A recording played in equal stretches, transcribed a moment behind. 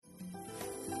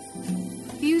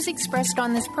Views expressed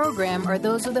on this program are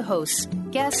those of the hosts,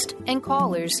 guests, and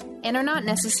callers, and are not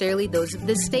necessarily those of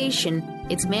this station,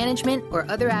 its management, or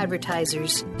other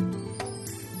advertisers.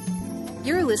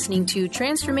 You're listening to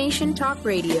Transformation Talk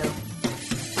Radio.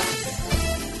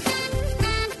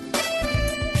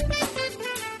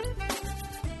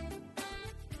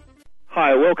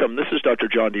 Hi, welcome. This is Dr.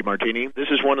 John DeMartini. This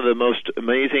is one of the most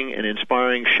amazing and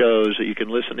inspiring shows that you can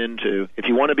listen into. If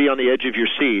you want to be on the edge of your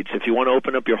seats, if you want to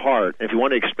open up your heart, if you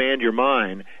want to expand your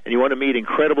mind, and you want to meet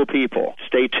incredible people,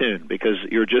 stay tuned because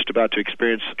you're just about to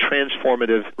experience a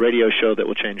transformative radio show that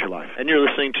will change your life. And you're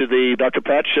listening to the Dr.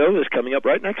 Pat Show that's coming up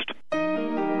right next.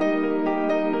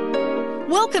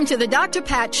 Welcome to the Dr.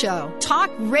 Pat Show.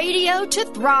 Talk radio to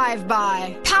thrive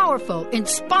by. Powerful,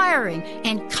 inspiring,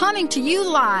 and coming to you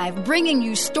live, bringing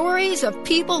you stories of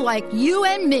people like you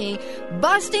and me,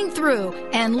 busting through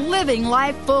and living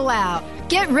life full out.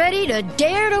 Get ready to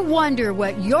dare to wonder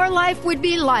what your life would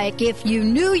be like if you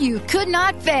knew you could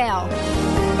not fail.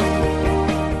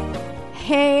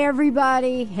 Hey,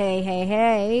 everybody.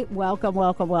 Hey. Welcome.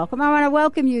 I want to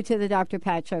welcome you to the Dr.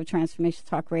 Pat Show, Transformation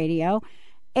Talk Radio.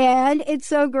 And it's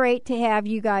so great to have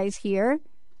you guys here.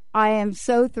 I am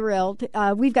so thrilled.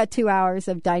 We've got 2 hours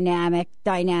of dynamic,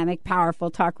 powerful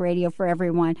talk radio for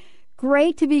everyone.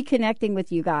 Great to be connecting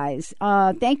with you guys.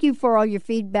 Thank you for all your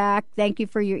feedback. Thank you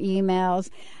for your emails.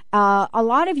 A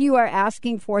lot of you are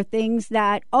asking for things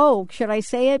that, should I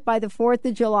say it? By the 4th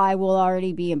of July will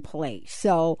already be in place.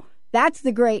 So that's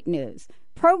the great news.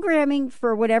 Programming,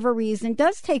 for whatever reason,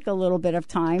 does take a little bit of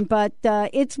time, but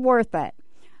it's worth it.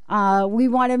 We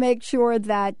want to make sure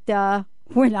that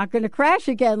we're not going to crash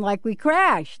again like we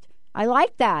crashed. I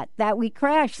like that we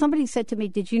crashed. Somebody said to me,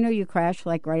 did you know you crashed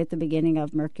like right at the beginning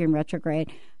of Mercury in retrograde?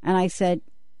 And I said,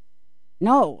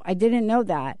 no, I didn't know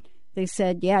that. They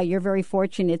said, yeah, you're very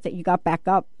fortunate that you got back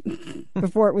up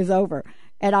before it was over.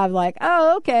 And I'm like,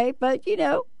 oh, okay. But,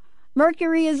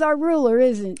 Mercury is our ruler,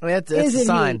 isn't It's a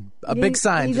sign, a big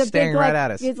sign, just staring right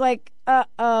at us. It's like,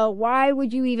 why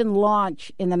would you even launch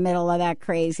in the middle of that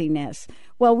craziness?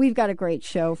 Well, we've got a great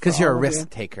show for because you're a of risk you.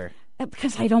 taker.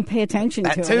 Because I don't pay attention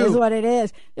to too. it, is what it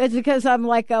is. It's because I'm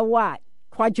like a what?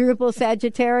 Quadruple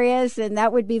Sagittarius, and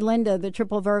that would be Linda, the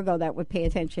triple Virgo, that would pay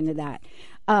attention to that.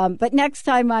 But next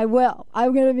time I will.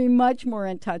 I'm going to be much more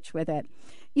in touch with it.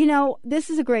 This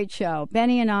is a great show.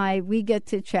 Benny and I, we get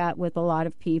to chat with a lot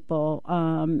of people,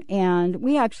 and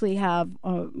we actually have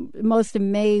the most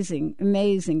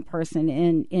amazing person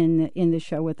in the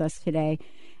show with us today.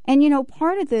 And,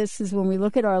 part of this is when we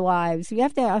look at our lives, we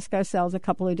have to ask ourselves a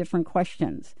couple of different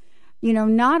questions.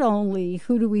 Not only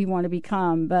who do we want to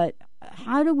become, but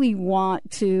how do we want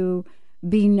to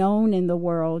be known in the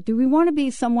world? Do we want to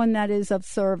be someone that is of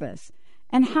service?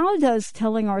 And how does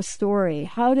telling our story,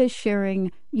 how does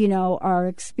sharing, our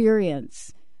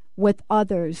experience with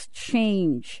others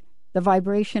change the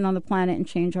vibration on the planet and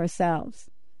change ourselves?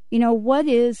 What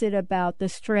is it about the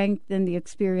strength and the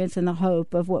experience and the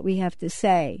hope of what we have to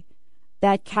say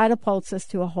that catapults us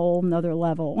to a whole nother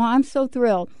level? Well, I'm so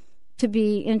thrilled to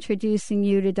be introducing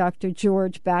you to Dr.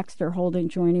 George Baxter-Holder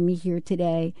joining me here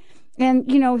today. And,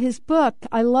 his book,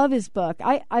 I love his book.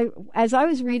 I as I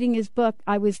was reading his book,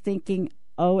 I was thinking,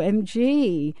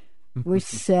 OMG, we're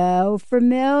so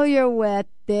familiar with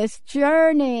this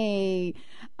journey.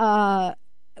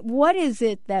 What is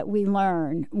it that we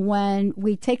learn when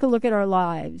we take a look at our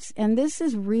lives? And this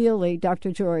is really,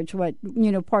 Dr. George, what,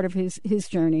 part of his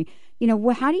journey.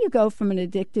 How do you go from an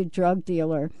addicted drug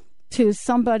dealer to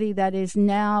somebody that is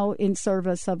now in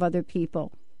service of other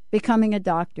people, becoming a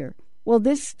doctor? Well,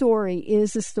 this story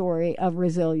is a story of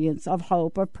resilience, of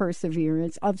hope, of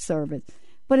perseverance, of service.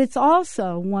 But it's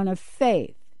also one of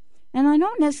faith. And I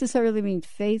don't necessarily mean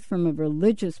faith from a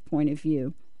religious point of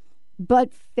view,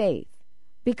 but faith.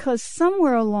 Because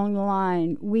somewhere along the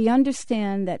line, we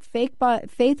understand that faith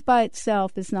by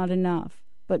itself is not enough,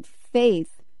 but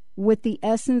faith with the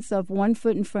essence of one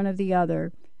foot in front of the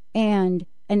other and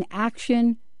an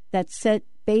action that's set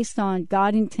based on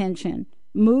God intention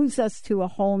moves us to a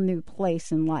whole new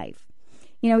place in life.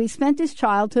 He spent his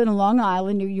childhood in Long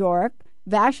Island, New York,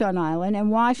 Vashon Island,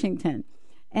 and Washington.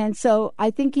 And so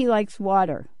I think he likes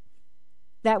water.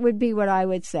 That would be what I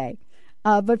would say.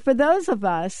 But for those of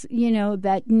us,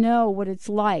 that know what it's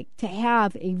like to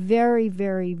have a very,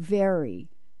 very, very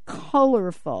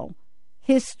colorful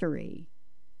history,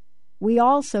 we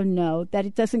also know that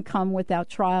it doesn't come without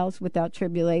trials, without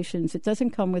tribulations. It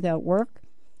doesn't come without work.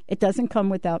 It doesn't come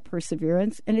without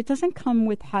perseverance. And it doesn't come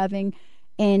with having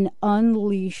an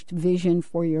unleashed vision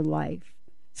for your life.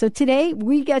 So today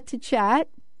we get to chat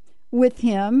with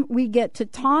him. We get to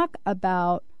talk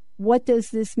about what does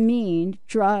this mean?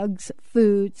 Drugs,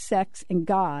 food, sex, and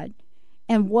God.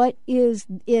 And what is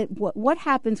it? What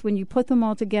happens when you put them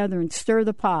all together and stir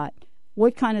the pot?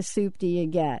 What kind of soup do you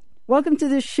get? Welcome to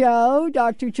the show,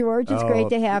 Dr. George. It's great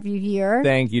to have you here.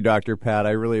 Thank you, Dr. Pat.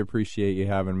 I really appreciate you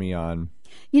having me on.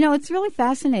 You know, it's really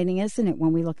fascinating, isn't it,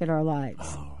 when we look at our lives?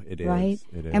 Oh, it is. Right?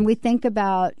 It is. And we think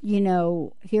about,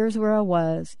 here's where I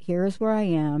was, here's where I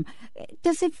am.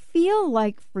 Does it feel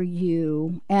like for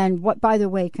you, and by the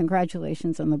way,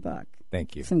 congratulations on the book.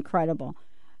 Thank you. It's incredible.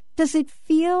 Does it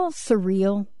feel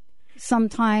surreal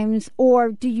sometimes,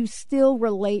 or do you still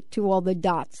relate to all the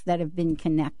dots that have been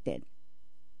connected?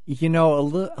 A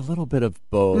little bit of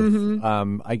both.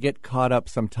 Mm-hmm. I get caught up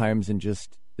sometimes in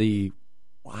just the,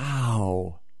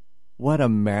 wow, what a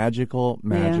magical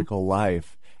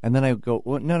life. And then I go,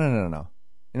 well,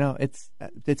 no. It's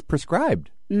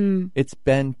prescribed. Mm. It's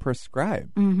been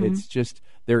prescribed. Mm-hmm. It's just,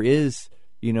 there is,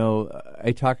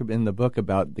 I talk in the book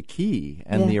about the key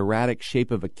and the erratic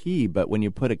shape of a key, but when you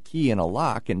put a key in a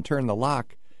lock and turn the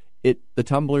lock, the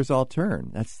tumblers all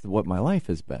turn. That's what my life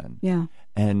has been. Yeah.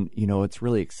 And, what's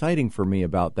really exciting for me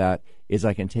about that is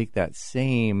I can take that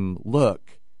same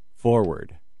look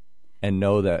forward and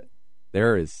know that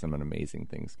there is some amazing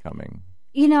things coming.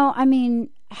 How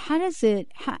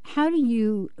do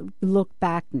you look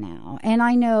back now? And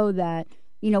I know that,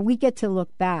 we get to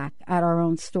look back at our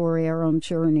own story, our own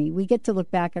journey. We get to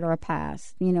look back at our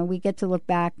past. We get to look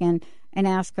back and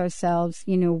ask ourselves,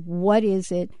 what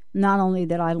is it not only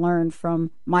that I learned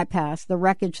from my past, the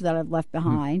wreckage that I've left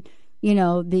behind,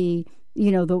 the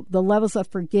levels of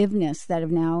forgiveness that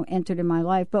have now entered in my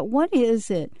life, but what is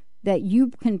it that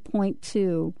you can point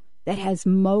to that has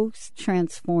most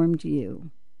transformed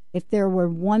you? If there were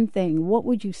one thing, what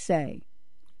would you say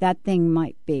that thing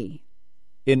might be?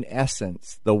 In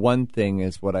essence, the one thing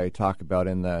is what I talk about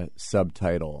in the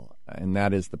subtitle, and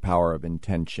that is the power of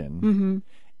intention. Mm-hmm.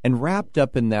 And wrapped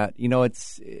up in that,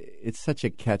 it's such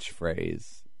a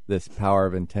catchphrase, this power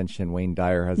of intention. Wayne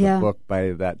Dyer has a book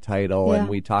by that title, and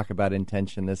we talk about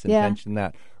intention, this intention,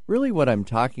 that. Really what I'm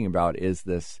talking about is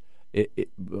this,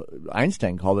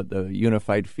 Einstein called it the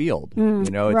unified field. It's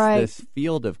this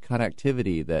field of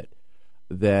connectivity that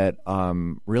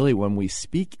really when we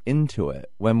speak into it,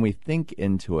 when we think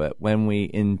into it, when we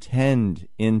intend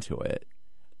into it,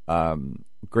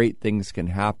 great things can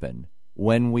happen.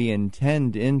 When we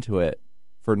intend into it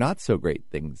for not so great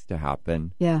things to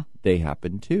happen, they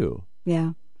happen too.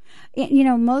 Yeah.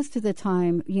 Most of the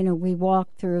time, we walk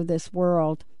through this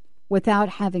world without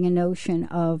having a notion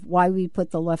of why we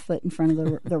put the left foot in front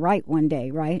of the right one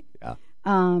day, right? Yeah.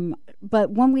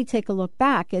 But when we take a look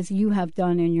back, as you have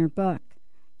done in your book,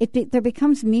 there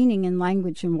becomes meaning in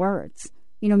language and words,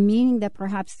 meaning that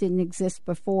perhaps didn't exist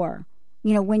before.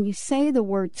 When you say the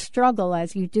word struggle,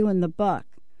 as you do in the book,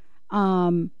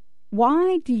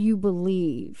 why do you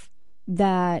believe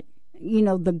that,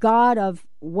 the God of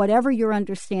whatever your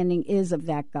understanding is of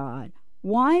that God,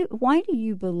 why do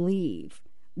you believe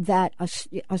that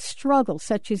a struggle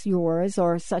such as yours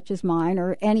or such as mine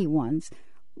or anyone's,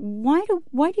 why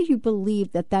do you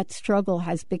believe that struggle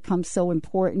has become so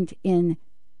important in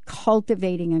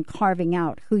cultivating and carving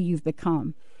out who you've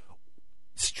become?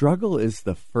 Struggle is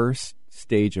the first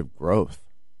stage of growth.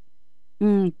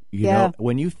 You know,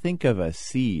 when you think of a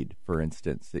seed, for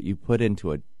instance, that you put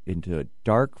into a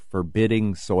dark,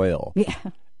 forbidding soil,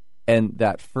 and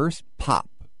that first pop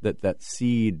that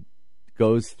seed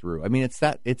goes through. I mean,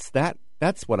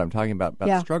 that's what I'm talking about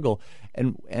struggle.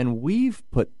 And we've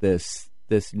put this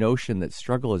notion that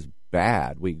struggle is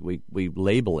bad. We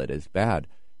label it as bad.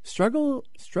 Struggle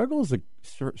is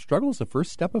a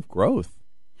first step of growth.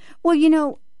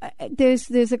 Well,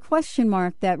 there's a question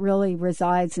mark that really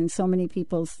resides in so many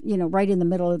people's, right in the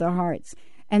middle of their hearts.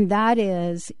 And that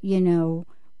is,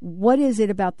 what is it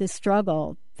about this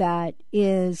struggle that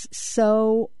is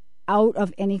so out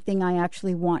of anything I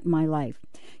actually want in my life?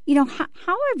 How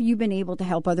have you been able to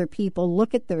help other people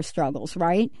look at their struggles,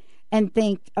 right? And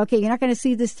think, okay, you're not going to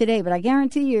see this today, but I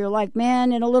guarantee you're like,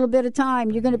 man, in a little bit of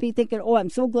time, you're going to be thinking, oh, I'm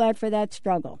so glad for that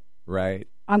struggle. Right.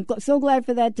 I'm so glad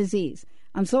for that disease.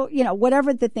 I'm so,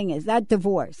 whatever the thing is, that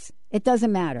divorce, it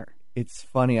doesn't matter. It's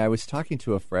funny. I was talking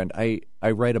to a friend. I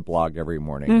write a blog every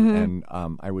morning, and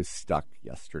I was stuck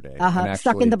yesterday. Actually,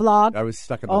 stuck in the blog? I was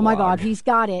stuck in the blog. Oh, my God. He's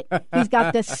got it. He's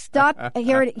got the stuck.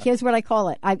 Here's what I call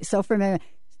it. I'm so familiar.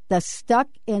 The stuck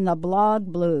in the blog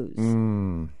blues.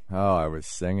 Oh, I was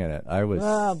singing it.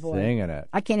 Singing it.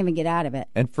 I can't even get out of it.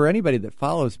 And for anybody that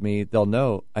follows me, they'll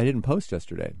know I didn't post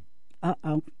yesterday.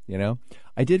 Uh-oh.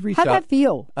 I did reach out. How'd that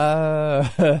feel?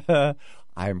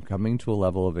 I'm coming to a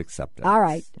level of acceptance. All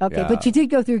right. Okay. Yeah. But you did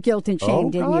go through guilt and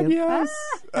shame, didn't God, you? Yes.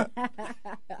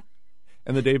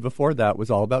 And the day before that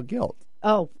was all about guilt.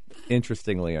 Oh.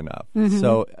 Interestingly enough. Mm-hmm.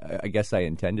 So I guess I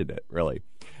intended it, really.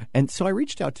 And so I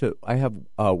reached out to, I have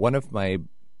one of my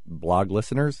blog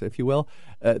listeners, if you will,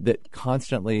 that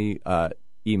constantly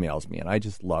emails me, and I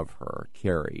just love her,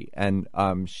 Carrie. And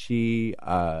I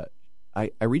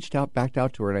reached out, backed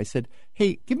out to her, and I said,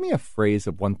 hey, give me a phrase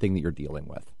of one thing that you're dealing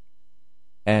with.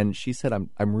 And she said,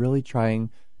 I'm really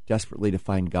trying desperately to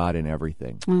find God in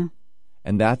everything. Mm.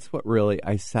 And that's what really,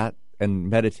 I sat and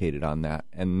meditated on that.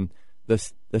 And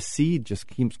the seed just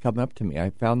keeps coming up to me. I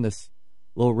found this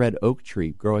little red oak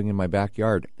tree growing in my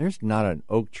backyard. There's not an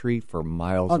oak tree for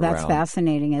miles around. Oh, that's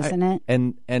fascinating, isn't it?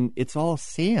 And it's all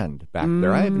sand back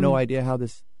there. I have no idea how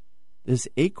this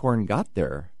acorn got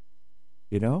there,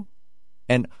 you know?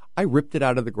 And I ripped it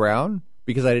out of the ground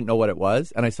because I didn't know what it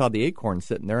was, and I saw the acorn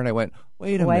sitting there, and I went,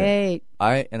 wait a minute.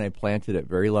 I planted it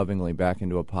very lovingly back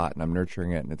into a pot, and I'm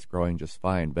nurturing it, and it's growing just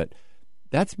fine. But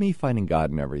that's me finding God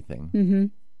in everything. Mm-hmm.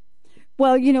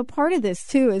 Well, you know, part of this,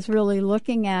 too, is really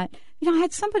looking at, you know, I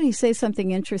had somebody say something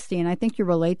interesting, and I think you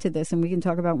relate to this, and we can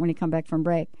talk about it when you come back from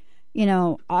break. You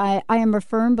know, I am a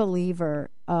firm believer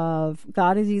of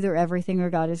God is either everything or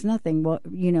God is nothing. Well,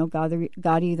 you know,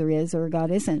 God either is or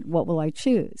God isn't. What will I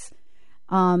choose?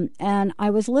 And I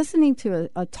was listening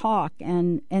to a talk,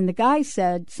 and the guy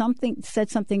said something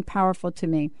powerful to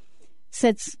me.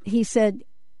 He said,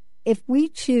 if we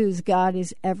choose God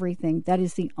is everything, that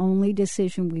is the only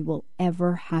decision we will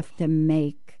ever have to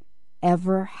make.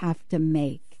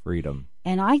 Freedom.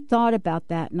 And I thought about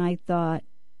that, and I thought,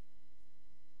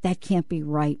 that can't be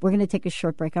right. We're going to take a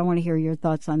short break. I want to hear your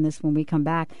thoughts on this when we come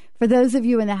back. For those of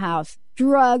you in the house,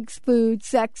 drugs, food,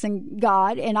 sex, and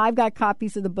God, and I've got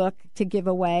copies of the book to give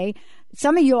away.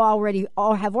 Some of you have already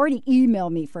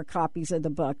emailed me for copies of the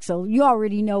book, so you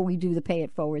already know we do the pay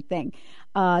it forward thing.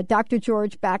 Dr.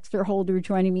 George Baxter-Holder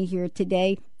joining me here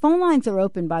today. Phone lines are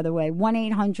open, by the way,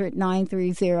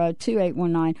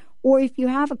 1-800-930-2819. Or if you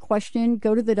have a question,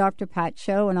 go to the Dr. Pat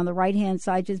Show, and on the right-hand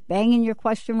side, just bang in your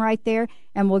question right there,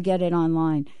 and we'll get it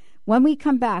online. When we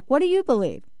come back, what do you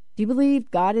believe? Do you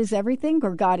believe God is everything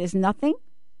or God is nothing?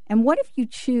 And what if you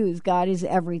choose God is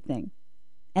everything?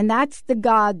 And that's the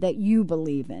God that you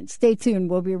believe in. Stay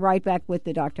tuned. We'll be right back with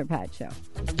the Dr. Pat Show.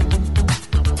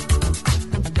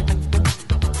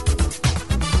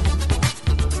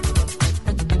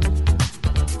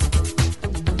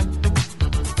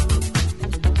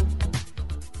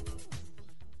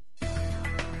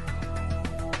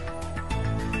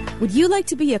 Would you like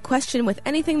to be a question with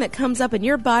anything that comes up in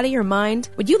your body or mind?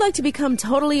 Would you like to become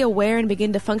totally aware and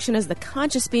begin to function as the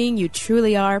conscious being you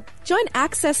truly are? Join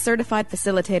Access Certified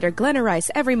Facilitator Glenna Rice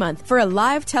every month for a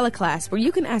live teleclass where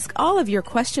you can ask all of your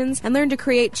questions and learn to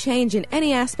create change in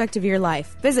any aspect of your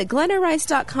life. Visit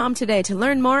glennarice.com today to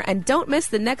learn more, and don't miss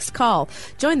the next call.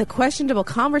 Join the questionable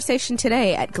conversation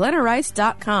today at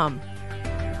glennarice.com.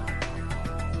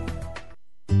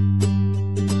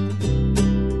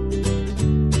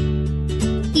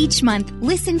 Each month,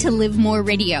 listen to Live More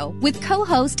Radio with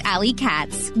co-host Allie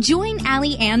Katz. Join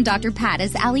Allie and Dr. Pat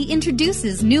as Allie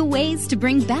introduces new ways to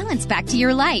bring balance back to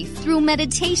your life through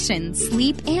meditation,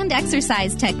 sleep, and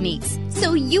exercise techniques,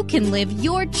 so you can live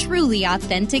your truly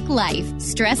authentic life.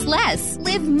 Stress less,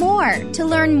 live more. To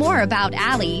learn more about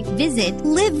Allie, visit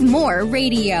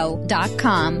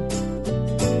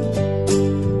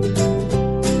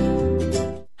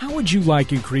livemoreradio.com. How would you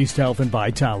like increased health and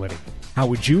vitality? How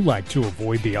would you like to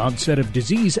avoid the onset of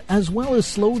disease as well as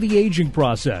slow the aging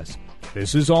process?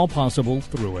 This is all possible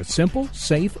through a simple,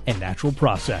 safe, and natural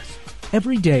process.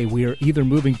 Every day we are either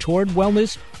moving toward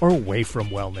wellness or away from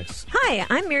wellness. Hi,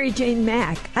 I'm Mary Jane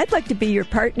Mack. I'd like to be your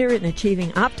partner in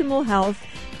achieving optimal health.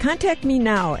 Contact me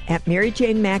now at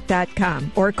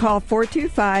maryjanemack.com or call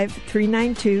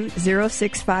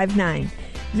 425-392-0659.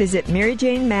 Visit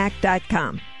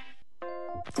maryjanemack.com.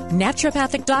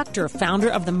 Naturopathic doctor, founder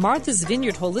of the Martha's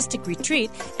Vineyard Holistic Retreat,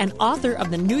 and author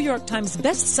of the New York Times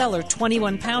bestseller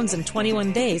 21 Pounds in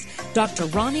 21 Days, Dr.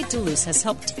 Ronnie DeLuce has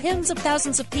helped tens of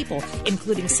thousands of people,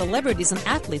 including celebrities and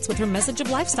athletes, with her message of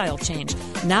lifestyle change.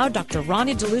 Now Dr.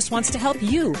 Ronnie DeLuce wants to help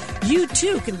you. You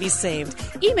too can be saved.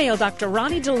 Email Dr.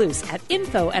 Ronnie DeLuce at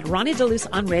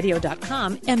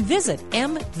info@ronniedeluceonradio.com and visit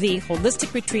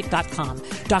mtheholisticretreat.com.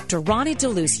 Dr. Ronnie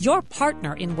DeLuce, your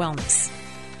partner in wellness.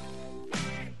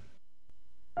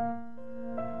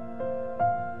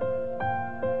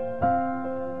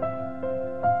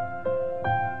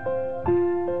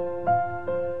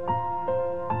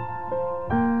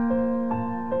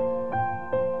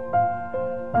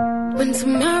 When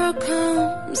tomorrow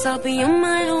comes comes, I'll be on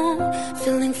my own,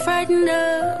 feeling frightened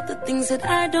of the things that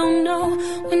I don't know.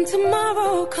 When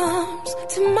tomorrow comes,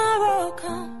 tomorrow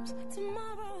comes,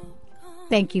 tomorrow comes.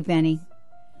 Thank you, Benny.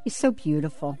 He's so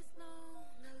beautiful.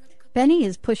 Benny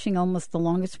is pushing almost the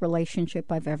longest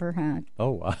relationship I've ever had.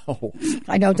 Oh, wow.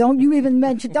 I know. Don't you even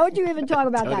talk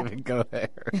about Don't that. even go there.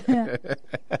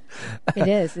 It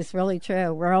is. It's really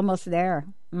true. We're almost there.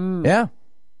 Yeah.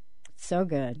 So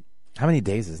good. How many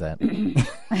days is that? I'm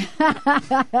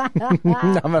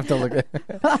going to have to look at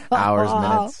hours,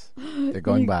 minutes. They're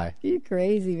going by. You're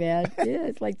crazy, man. Yeah,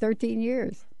 it's like 13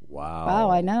 years. Wow.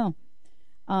 Wow, I know.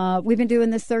 We've been doing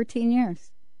this 13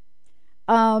 years.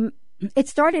 It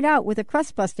started out with a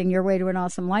crust-busting Your Way to an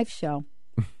Awesome Life show.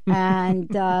 And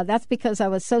that's because I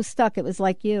was so stuck. It was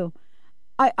like you.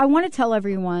 I want to tell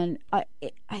everyone,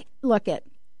 look at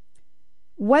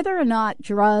whether or not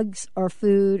drugs or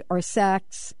food or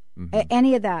sex,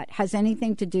 any of that has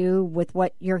anything to do with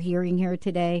what you're hearing here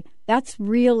today. That's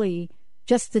really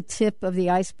just the tip of the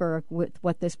iceberg with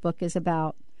what this book is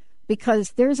about.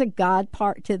 Because there's a God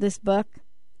part to this book.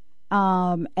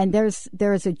 And there's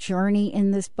a journey in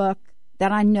this book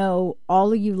that I know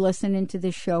all of you listening to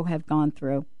this show have gone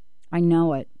through. I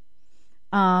know it.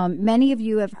 Many of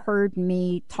you have heard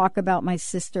me talk about my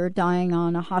sister dying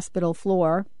on a hospital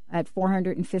floor at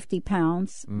 450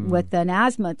 pounds with an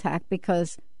asthma attack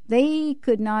because they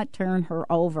could not turn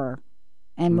her over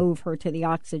and move her to the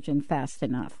oxygen fast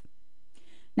enough.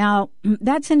 Now,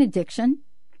 that's an addiction.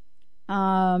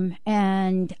 And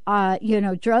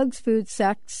drugs, food,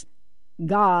 sex,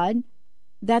 God,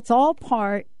 that's all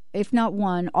part, if not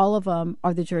one, all of them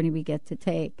are the journey we get to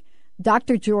take.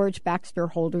 Dr. George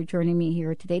Baxter-Holder joining me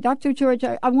here today. Dr. George,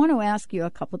 I want to ask you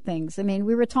a couple things. I mean,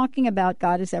 we were talking about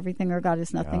God is everything or God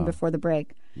is nothing before the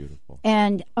break. Beautiful.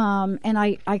 And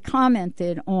I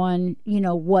commented on,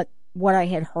 what I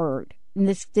had heard. And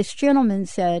this gentleman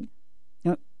said,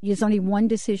 there's only one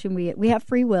decision we have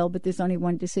free will, but there's only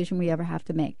one decision we ever have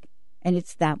to make. And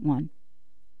it's that one.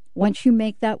 Once you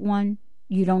make that one,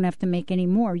 you don't have to make any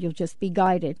more. You'll just be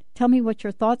guided. Tell me what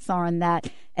your thoughts are on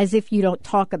that, as if you don't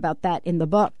talk about that in the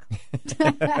book.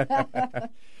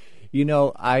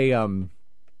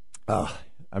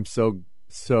 I'm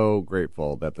so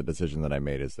grateful that the decision that I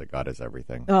made is that God is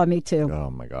everything. Oh, me too. Oh,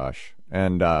 my gosh.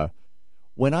 And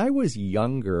when I was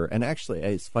younger, and actually,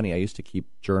 it's funny, I used to keep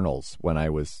journals when I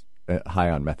was high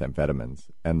on methamphetamines,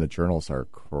 and the journals are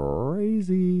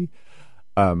crazy.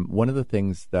 One of the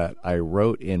things that I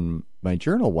wrote in my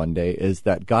journal one day is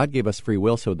that God gave us free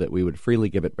will so that we would freely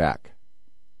give it back.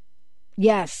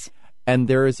 Yes. And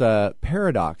there is a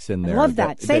paradox in there. I love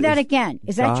that. Say that again.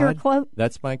 Is that your quote?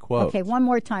 That's my quote. Okay, one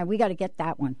more time. We got to get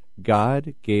that one.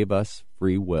 God gave us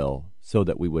free will so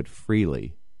that we would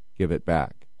freely give it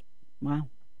back. Wow.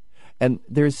 And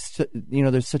there's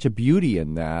such a beauty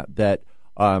in that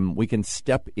we can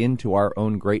step into our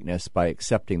own greatness by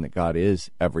accepting that God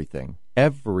is everything.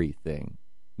 Everything,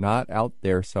 not out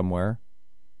there somewhere.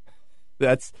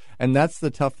 That's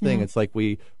the tough thing. It's like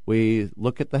we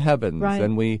look at the heavens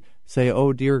and we say,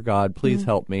 "Oh dear God, please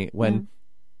help me." When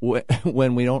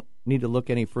we don't need to look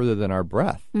any further than our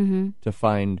breath to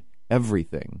find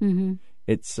everything.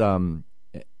 It's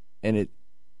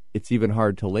it's even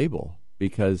hard to label,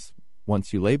 because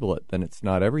once you label it, then it's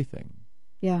not everything.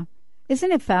 Yeah,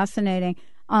 isn't it fascinating?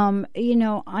 I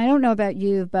don't know about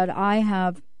you, but I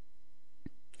have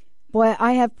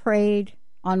prayed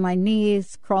on my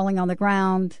knees, crawling on the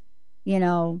ground,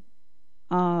 trying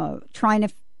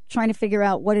to figure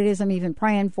out what it is I'm even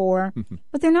praying for.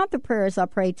 But they're not the prayers I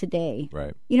pray today.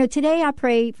 Right. Today I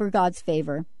pray for God's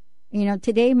favor.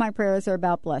 Today my prayers are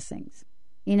about blessings.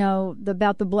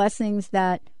 About the blessings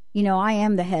that, I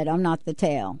am the head, I'm not the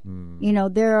tail.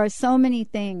 There are so many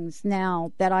things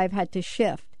now that I've had to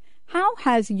shift. How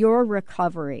has your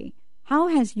recovery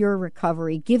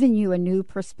given you a new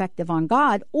perspective on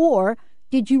God, or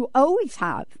did you always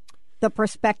have the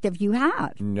perspective you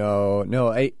have? No.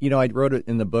 I wrote it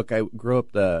in the book. I grew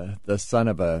up the son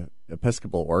of a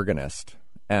Episcopal organist,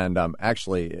 and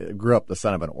actually grew up the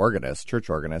son of an organist, church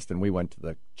organist, and we went to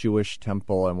the Jewish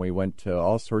temple, and we went to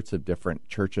all sorts of different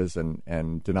churches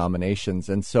and denominations,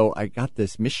 and so I got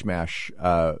this mishmash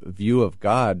view of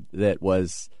God that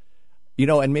was,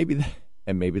 and maybe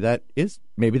that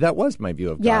was my view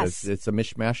of God. Yes. It's a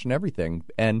mishmash and everything.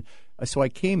 And so I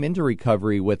came into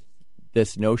recovery with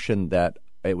this notion that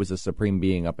it was a supreme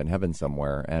being up in heaven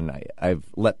somewhere. And I've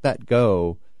let that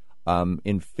go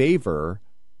in favor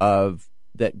of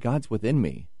that God's within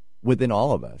me, within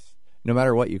all of us, no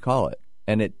matter what you call it.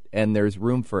 And there's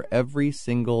room for every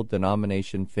single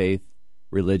denomination, faith,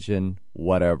 religion,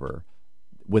 whatever,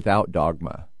 without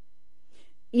dogma.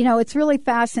 it's really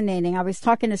fascinating. I was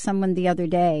talking to someone the other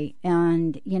day,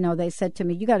 and, they said to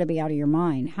me, you got to be out of your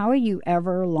mind. How are you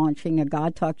ever launching a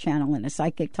God Talk channel and a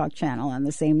Psychic Talk channel on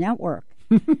the same network?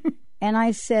 And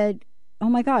I said, oh,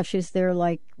 my gosh, is there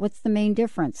what's the main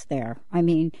difference there? I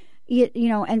mean,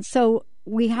 and so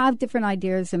we have different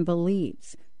ideas and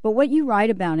beliefs. But what you write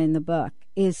about in the book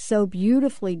is so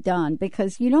beautifully done,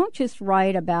 because you don't just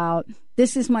write about,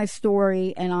 this is my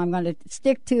story and I'm going to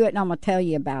stick to it and I'm going to tell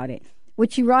you about it.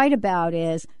 What you write about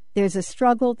is there's a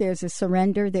struggle, there's a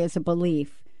surrender, there's a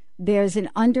belief, there's an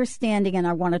understanding, and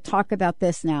I want to talk about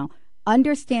this now,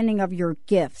 understanding of your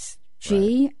gifts.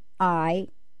 G-I,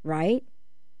 right?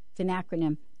 It's an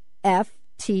acronym,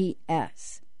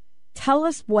 FTS. Tell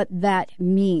us what that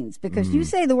means, because you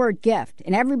say the word gift,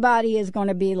 and everybody is going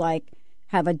to be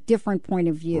have a different point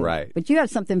of view. Right. But you have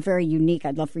something very unique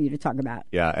I'd love for you to talk about.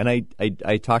 Yeah, and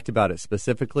I talked about it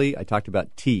specifically. I talked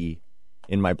about T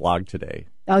in my blog today.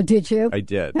 Oh, did you? I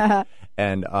did.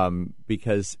 And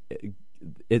because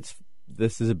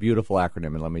this is a beautiful acronym,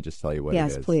 and let me just tell you what it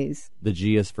is. Yes, please. The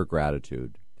G is for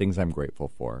gratitude, things I'm grateful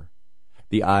for.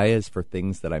 The I is for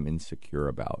things that I'm insecure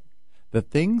about. The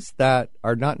things that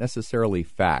are not necessarily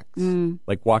facts,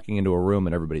 like walking into a room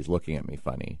and everybody's looking at me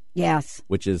funny. Yes.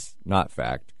 Which is not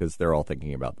fact, because they're all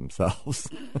thinking about themselves.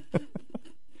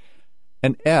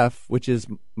 And F, which is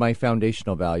my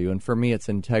foundational value, and for me it's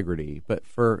integrity, but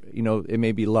for, it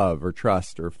may be love or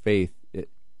trust or faith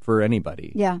for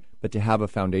anybody. Yeah. But to have a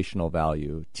foundational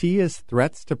value. T is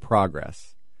threats to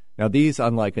progress. Now these,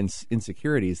 unlike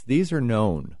insecurities, these are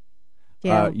known.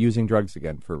 Yeah. Using drugs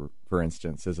again, for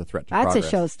instance, is a threat to progress.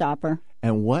 That's a showstopper.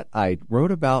 And what I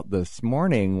wrote about this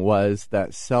morning was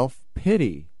that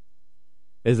self-pity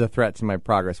is a threat to my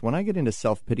progress. When I get into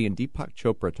self-pity, and Deepak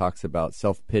Chopra talks about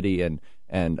self-pity and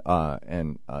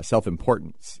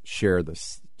self-importance share the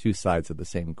two sides of the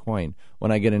same coin.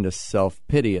 When I get into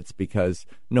self-pity, it's because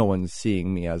no one's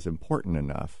seeing me as important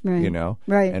enough,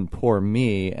 Right. And poor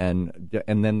me, and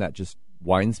then that just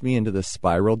winds me into this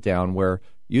spiral down where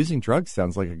using drugs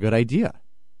sounds like a good idea.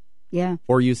 Yeah.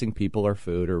 Or using people or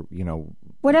food or,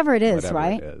 whatever it is, whatever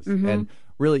right? It is. Mm-hmm. And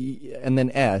really, and then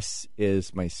S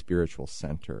is my spiritual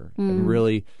center. And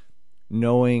really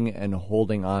knowing and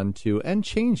holding on to and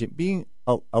changing,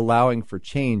 allowing for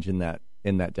change in that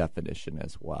definition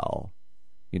as well.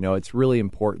 It's really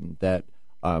important that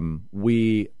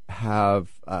we have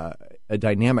a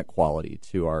dynamic quality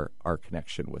to our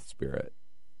connection with spirit.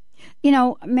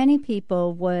 Many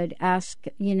people would ask,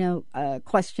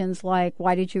 questions like,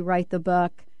 why did you write the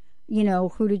book?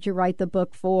 Who did you write the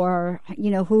book for?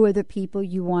 Who are the people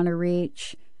you want to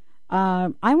reach?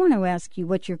 I want to ask you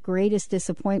what your greatest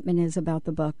disappointment is about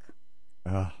the book.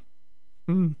 Now,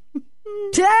 you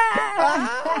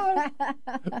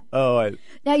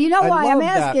know why I'm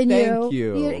asking that.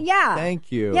 you. Thank you. Yeah.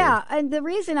 Thank you. Yeah, and the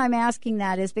reason I'm asking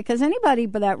that is because anybody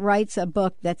that writes a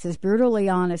book that's as brutally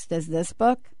honest as this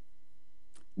book,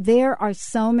 there are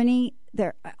so many.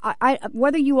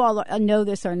 Whether you all know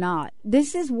this or not,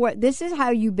 this is how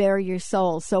you bare your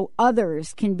soul, so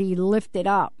others can be lifted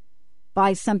up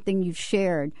by something you've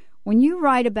shared. When you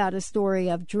write about a story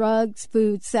of drugs,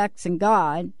 food, sex, and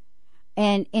God,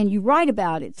 and you write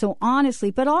about it so honestly,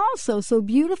 but also so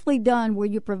beautifully done, where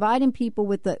you're providing people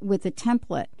with a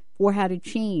template for how to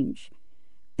change.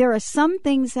 There are some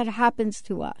things that happens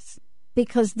to us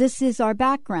because this is our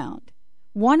background.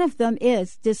 One of them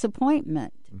is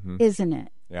disappointment, isn't it?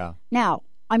 Yeah. Now,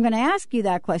 I'm going to ask you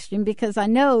that question because I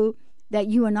know that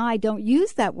you and I don't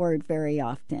use that word very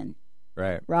often.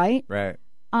 Right. Right? Right.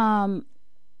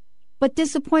 But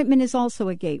disappointment is also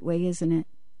a gateway, isn't it?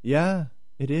 Yeah,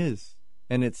 it is.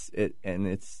 And it's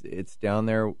down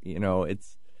there,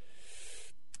 it's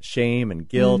shame and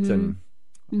guilt and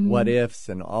what ifs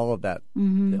and all of that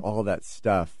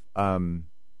stuff.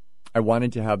 I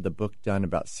wanted to have the book done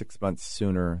about 6 months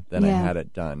sooner than I had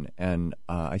it done. And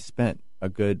I spent a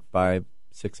good 5-6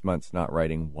 months not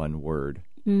writing one word.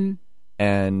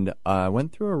 And I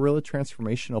went through a really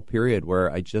transformational period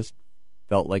where I just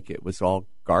felt like it was all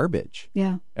garbage.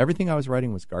 Yeah. Everything I was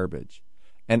writing was garbage.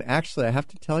 And actually, I have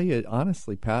to tell you,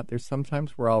 honestly, Pat, there's some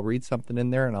times where I'll read something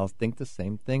in there and I'll think the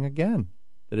same thing again,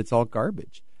 that it's all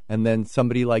garbage. And then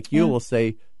somebody like you will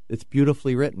say, it's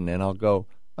beautifully written. And I'll go,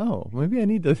 oh, maybe I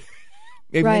need to...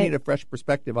 Maybe I need a fresh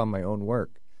perspective on my own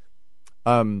work.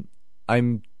 I'm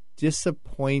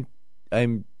disappointed,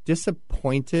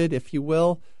 if you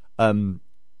will,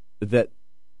 that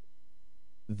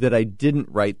I didn't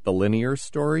write the linear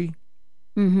story.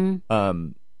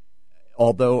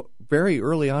 Although very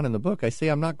early on in the book, I say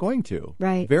I'm not going to.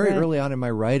 Right. Very right. early on in my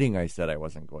writing, I said I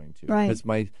wasn't going to. Right.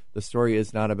 Because the story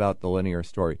is not about the linear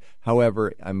story.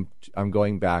 However, I'm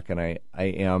going back, and I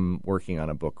am working on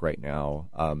a book right now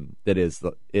that is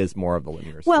more of the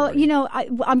linear story. Well, you know,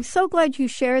 I'm so glad you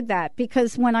shared that,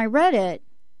 because when I read it,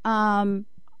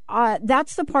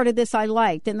 that's the part of this I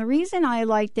liked. And the reason I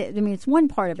liked it, I mean, it's one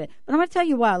part of it, but I'm going to tell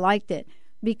you why I liked it.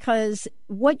 Because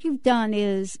what you've done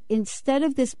is, instead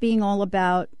of this being all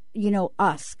about, you know,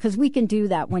 us, because we can do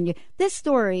that this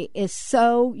story is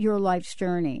so your life's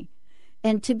journey.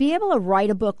 And to be able to write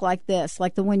a book like this,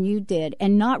 like the one you did,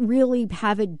 and not really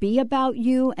have it be about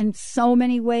you in so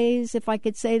many ways, if I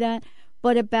could say that,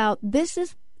 but about this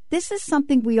is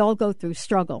something we all go through,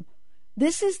 struggle.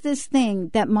 This is this thing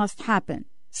that must happen,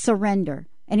 surrender.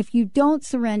 And if you don't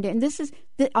surrender, and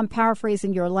I'm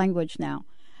paraphrasing your language now,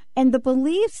 and the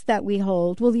beliefs that we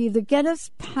hold will either get us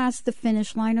past the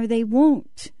finish line or they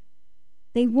won't.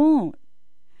 They won't.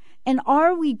 And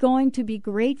are we going to be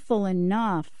grateful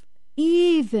enough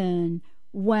even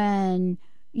when,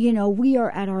 you know, we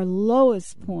are at our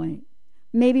lowest point?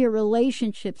 Maybe a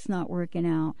relationship's not working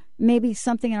out. Maybe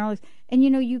something in our life. And, you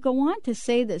know, you go on to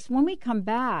say this. When we come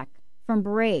back from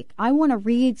break, I want to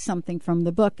read something from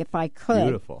the book if I could.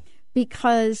 Beautiful.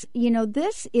 Because, you know,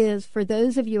 this is, for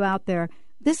those of you out there,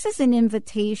 this is an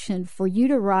invitation for you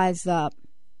to rise up.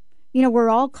 You know,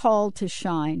 we're all called to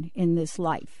shine in this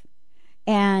life.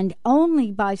 And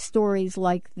only by stories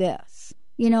like this,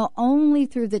 you know, only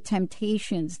through the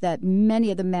temptations that many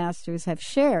of the masters have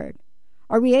shared,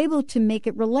 are we able to make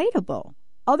it relatable.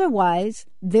 Otherwise,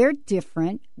 they're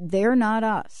different. They're not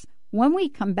us. When we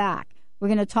come back, we're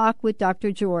going to talk with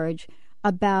Dr. George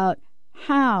about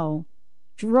how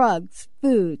drugs,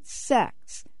 food,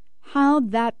 sex, how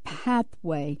that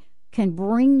pathway can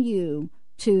bring you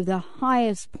to the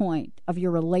highest point of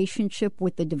your relationship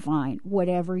with the divine,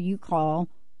 whatever you call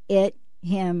it,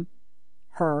 him,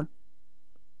 her,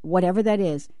 whatever that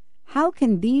is. How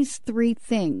can these three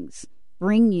things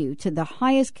bring you to the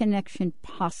highest connection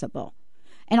possible?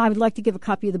 And I would like to give a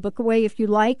copy of the book away if you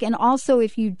like. And also,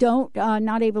 if you don't,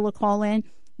 not able to call in,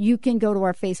 you can go to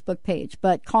our Facebook page.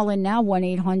 But call in now,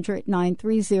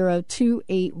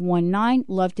 1-800-930-2819.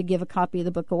 Love to give a copy of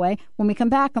the book away. When we come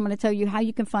back, I'm going to tell you how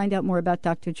you can find out more about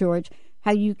Dr. George,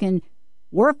 how you can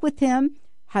work with him,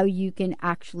 how you can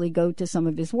actually go to some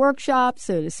of his workshops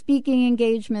or the speaking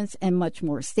engagements, and much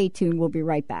more. Stay tuned. We'll be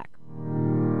right back.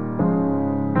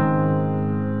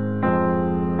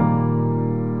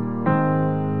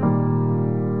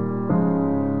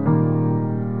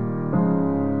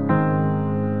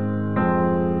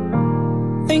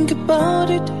 Think about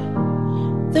it,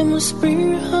 there must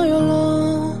be a higher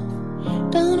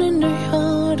love down in the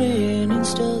heart and in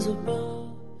stars above.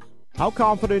 How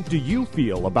confident do you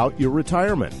feel about your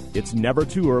retirement? It's never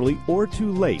too early or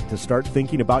too late to start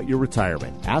thinking about your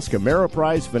retirement. Ask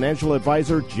Ameriprise financial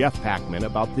advisor Jeff Packman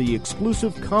about the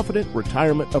exclusive Confident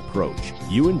Retirement Approach.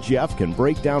 You and Jeff can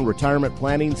break down retirement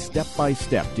planning step by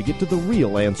step to get to the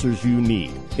real answers you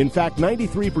need. In fact,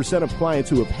 93% of clients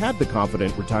who have had the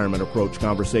Confident Retirement Approach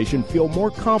conversation feel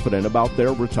more confident about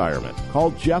their retirement.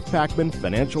 Call Jeff Packman,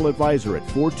 financial advisor, at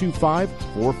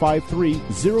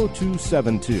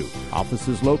 425-453-0272. Office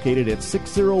is located at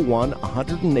 601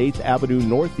 108th Avenue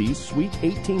Northeast, Suite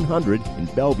 1800 in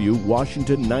Bellevue,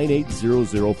 Washington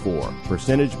 98004.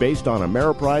 Percentage based on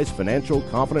Ameriprise Financial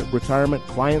Confident Retirement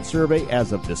Client Survey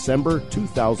as of December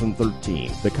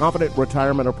 2013. The Confident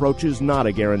Retirement Approach is not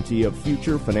a guarantee of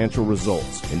future financial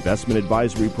results. Investment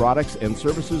advisory products and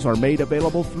services are made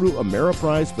available through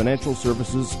Ameriprise Financial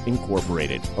Services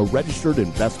Incorporated, a registered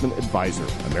investment advisor.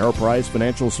 Ameriprise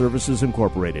Financial Services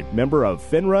Incorporated, member of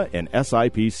FINRA and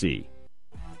SIPC.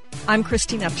 I'm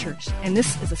Christine Upchurch, and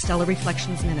this is a Stellar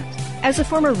Reflections Minute. As a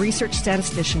former research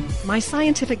statistician, my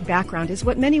scientific background is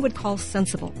what many would call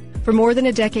sensible. For more than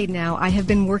a decade now, I have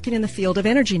been working in the field of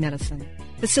energy medicine,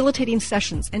 facilitating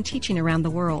sessions and teaching around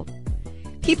the world.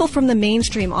 People from the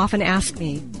mainstream often ask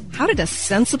me, how did a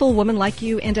sensible woman like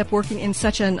you end up working in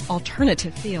such an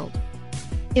alternative field?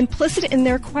 Implicit in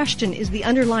their question is the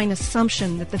underlying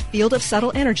assumption that the field of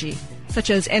subtle energy, such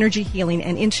as energy healing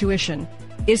and intuition,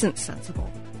 isn't sensible.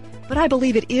 But I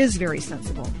believe it is very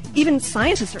sensible. Even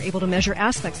scientists are able to measure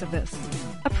aspects of this.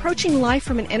 Approaching life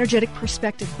from an energetic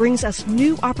perspective brings us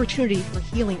new opportunity for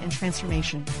healing and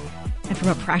transformation. And from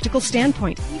a practical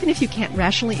standpoint, even if you can't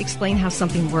rationally explain how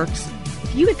something works,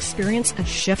 if you experience a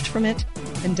shift from it,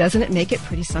 then doesn't it make it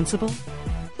pretty sensible?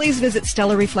 Please visit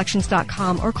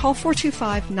StellarReflections.com or call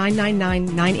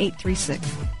 425-999-9836.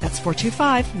 That's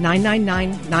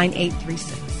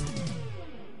 425-999-9836.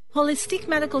 Holistic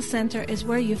Medical Center is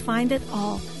where you find it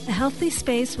all. A healthy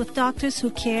space with doctors who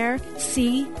care,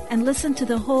 see, and listen to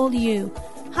the whole you.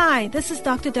 Hi, this is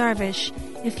Dr. Darvish.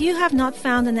 If you have not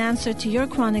found an answer to your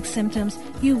chronic symptoms,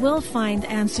 you will find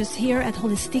answers here at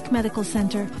Holistic Medical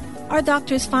Center. Our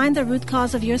doctors find the root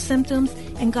cause of your symptoms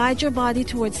and guide your body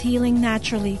towards healing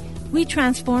naturally. We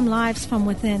transform lives from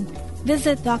within.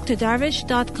 Visit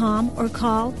drdarvish.com or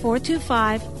call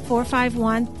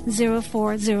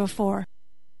 425-451-0404.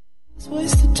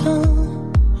 Waste of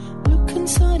time. Look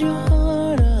inside your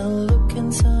heart, I'll look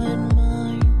inside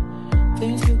mine.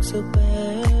 Things look so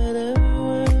bad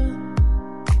everywhere.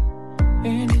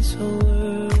 In this whole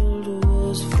world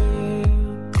was fair.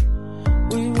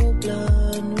 We were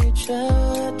blind, we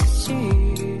tried to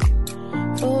see,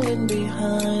 falling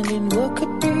behind in what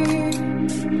could be.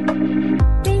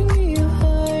 Bring me a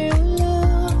higher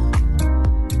love.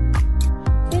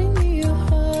 Bring me a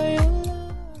higher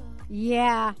love.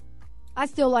 Yeah. I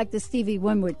still like the Stevie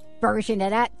Winwood version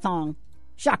of that song.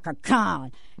 Shaka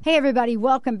Khan. Hey, everybody.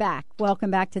 Welcome back. Welcome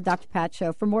back to Dr. Pat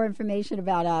Show. For more information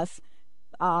about us,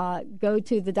 go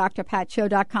to the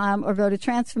drpatshow.com or go to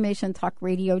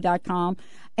transformationtalkradio.com.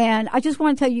 And I just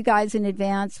want to tell you guys in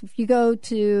advance, if you go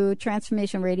to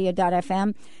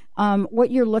transformationradio.fm, what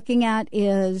you're looking at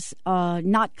is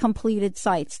not completed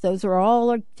sites. Those are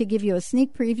all to give you a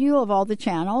sneak preview of all the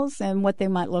channels and what they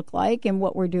might look like and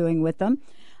what we're doing with them.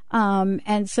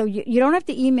 And so you don't have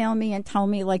to email me and tell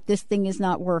me like this thing is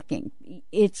not working.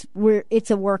 It's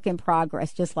a work in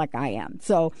progress, just like I am.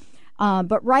 So,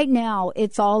 but right now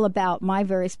it's all about my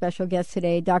very special guest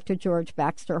today, Dr. George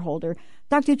Baxter-Holder.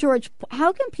 Dr. George,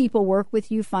 how can people work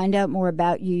with you, find out more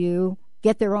about you,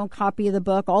 get their own copy of the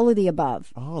book, all of the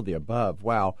above? All of the above.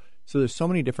 Wow. So there's so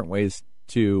many different ways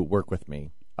to work with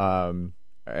me.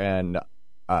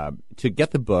 To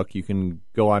get the book, you can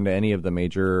go on to any of the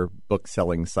major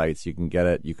book-selling sites. You can get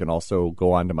it. You can also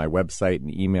go onto my website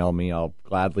and email me. I'll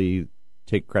gladly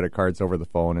take credit cards over the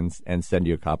phone and send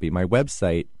you a copy. My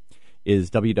website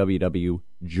is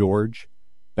www.georgebaxter,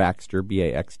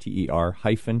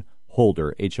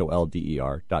 Baxter-Holder,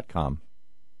 HOLDER.com.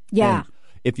 Yeah. And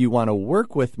if you want to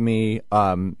work with me,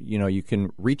 you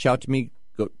can reach out to me.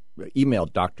 Email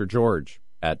Dr. George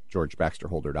at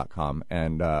georgebaxterholder.com.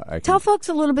 And I can tell folks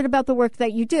a little bit about the work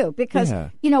that you do, because,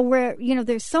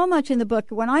 there's so much in the book.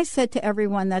 When I said to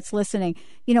everyone that's listening,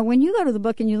 when you go to the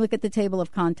book and you look at the table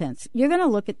of contents, you're going to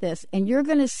look at this and you're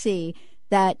going to see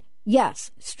that, yes,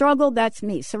 struggle, that's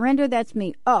me. Surrender, that's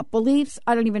me. Beliefs,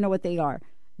 I don't even know what they are.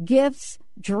 Gifts,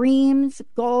 dreams,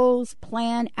 goals,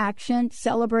 plan, action,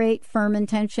 celebrate, firm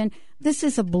intention. This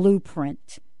is a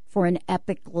blueprint for an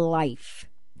epic life.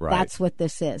 Right. That's what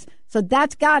this is. So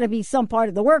that's got to be some part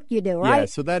of the work you do, right? Yeah.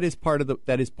 So that is part of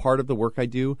the work I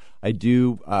do. I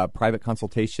do private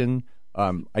consultation.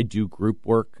 I do group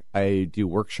work. I do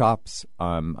workshops.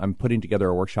 I'm putting together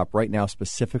a workshop right now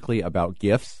specifically about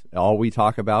gifts. All we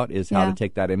talk about is how to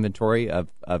take that inventory of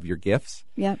your gifts.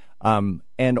 Yeah.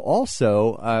 And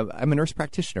also, I'm a nurse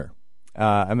practitioner.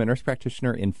 I'm a nurse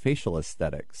practitioner in facial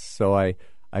aesthetics. So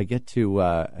I get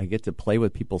to play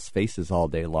with people's faces all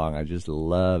day long. I just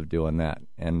love doing that,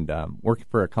 and working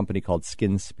for a company called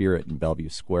Skin Spirit in Bellevue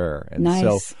Square. And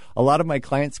so a lot of my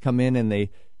clients come in, and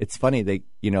it's funny, they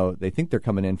think they're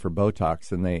coming in for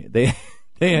Botox, and they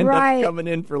end up coming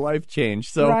in for life change.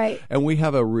 So and we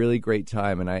have a really great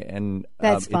time, and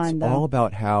that's fun, it's all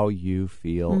about how you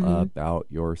feel about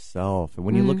yourself. And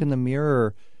when you look in the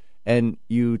mirror and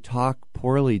you talk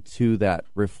poorly to that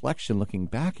reflection looking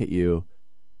back at you,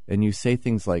 and you say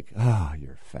things like,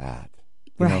 you're fat.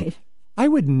 Right. I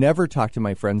would never talk to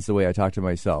my friends the way I talk to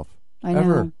myself. I know.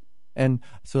 Ever. And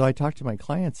so I talk to my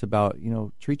clients about,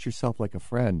 treat yourself like a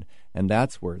friend. And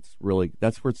that's where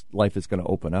life is going to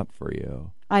open up for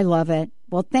you. I love it.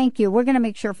 Well, thank you. We're going to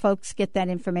make sure folks get that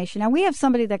information. Now, we have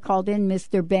somebody that called in,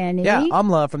 Mr. Benny. Yeah,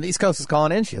 Amla from the East Coast is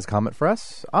calling in. She has a comment for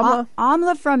us. Amla.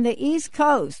 Amla from the East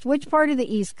Coast. Which part of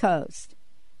the East Coast?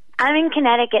 I'm in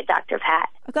Connecticut, Dr. Pat.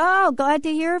 Oh, glad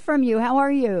to hear from you. How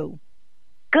are you?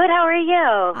 Good. How are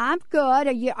you? I'm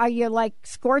good. Are you like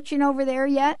scorching over there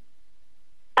yet?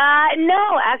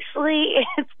 No, actually,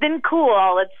 it's been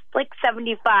cool. It's like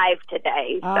 75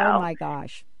 today. So. Oh my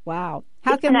gosh! Wow.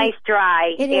 It's nice,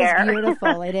 dry air. It is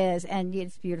beautiful. It is, and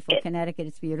it's beautiful. Connecticut,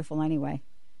 it's beautiful anyway.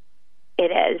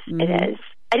 It is. It is.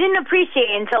 I didn't appreciate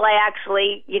it until I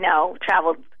actually,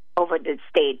 traveled over the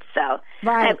States. So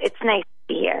it's nice.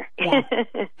 Here. Yeah.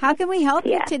 How can we help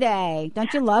you today?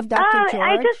 Don't you love Dr. George?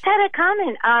 I just had a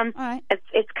comment. All right.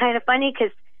 It's kind of funny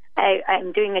because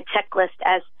I'm doing a checklist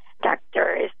as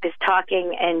Doctor is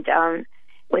talking, and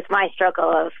with my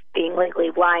struggle of being legally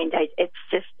blind. I'm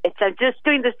just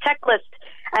doing this checklist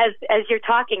as you're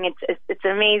talking. It's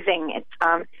amazing.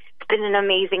 It's been an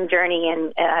amazing journey,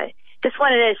 and just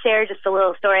wanted to share just a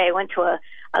little story. I went to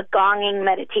a gonging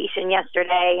meditation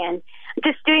yesterday, and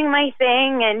just doing my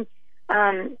thing, and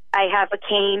I have a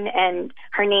cane, and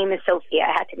her name is Sophia.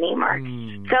 I had to name her.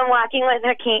 So I'm walking with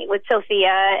her cane, with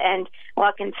Sophia, and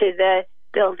walking to the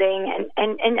building,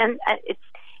 and it's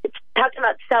talking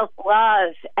about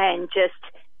self-love and just,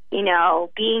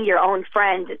 being your own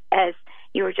friend, as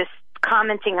you were just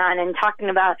commenting on and talking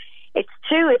about. It's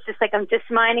true. It's just like I'm just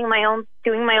doing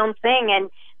my own thing, and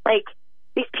like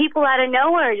these people out of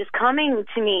nowhere just coming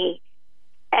to me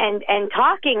and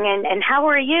talking and how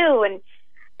are you? And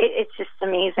it's just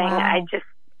amazing. Wow.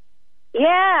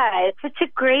 It's such a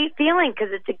great feeling,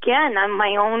 because it's, again, I'm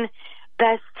my own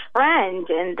best friend,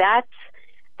 and that's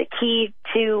the key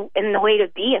and the way to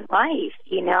be in life,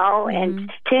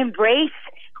 and to embrace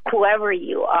whoever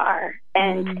you are.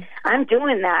 And I'm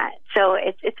doing that. So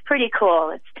it's pretty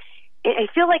cool. I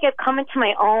feel like I've come into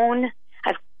my own.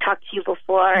 I've talked to you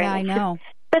before. Yeah, I know.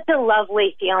 Such a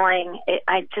lovely feeling.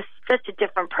 I'm just such a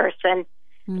different person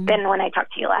than when I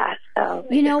talked to you last. So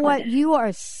you know what? You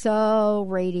are so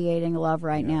radiating love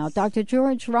right now. Dr.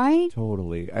 George, right?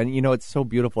 Totally. And, it's so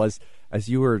beautiful. As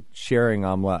you were sharing,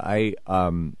 Amla,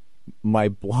 my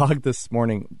blog this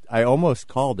morning, I almost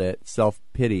called it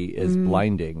Self-Pity is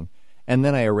Blinding. And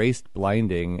then I erased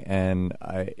blinding, and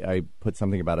I put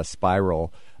something about a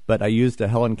spiral. But I used a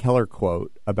Helen Keller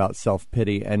quote about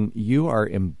self-pity, and you are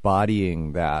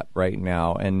embodying that right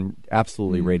now and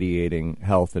absolutely radiating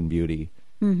health and beauty.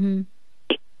 Mm-hmm.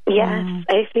 Yes,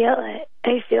 I feel it.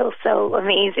 I feel so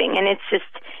amazing. And it's just,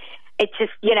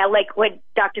 like what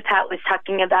Dr. Pat was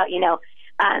talking about,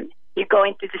 you're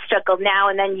going through the struggle now,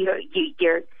 and then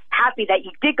you're happy that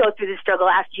you did go through the struggle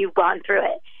after you've gone through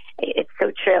it. It's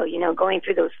so true, going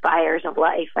through those fires of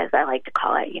life, as I like to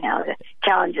call it, the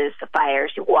challenges, the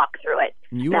fires, you walk through it,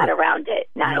 not around it,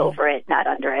 not over it, not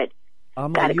under it.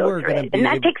 Gotta go through it. And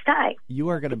that takes time. You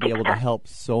are going to be able to help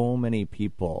so many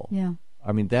people. Yeah.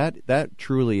 I mean, that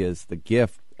truly is the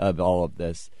gift of all of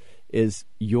this, is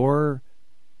your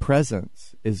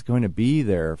presence is going to be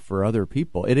there for other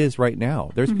people. It is right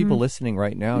now. There's people listening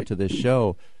right now to this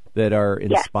show that are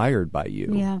inspired by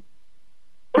you. Yeah.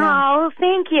 Oh,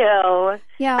 thank you.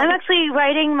 Yeah. I'm actually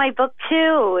writing my book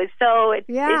too, so it's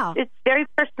very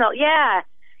personal. Yeah.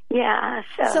 Yeah.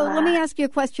 So let me ask you a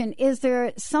question. Is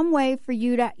there some way for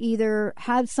you to either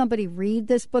have somebody read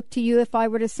this book to you if I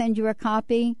were to send you a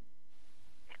copy?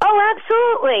 Oh,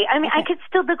 absolutely. I mean, I could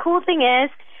still, the cool thing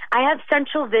is I have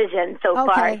central vision so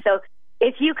far. So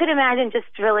if you could imagine, just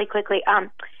really quickly,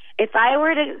 if I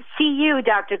were to see you,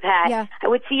 Dr. Pat, I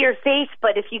would see your face,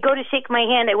 but if you go to shake my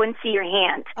hand, I wouldn't see your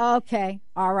hand. Okay.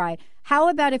 All right. How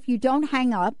about if you don't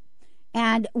hang up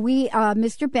and we,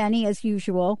 Mr. Benny, as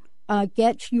usual,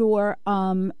 get your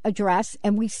address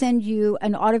and we send you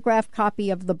an autographed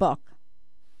copy of the book?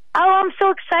 Oh, I'm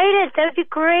so excited. That would be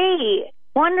great.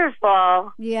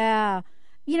 Wonderful. Yeah.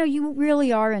 You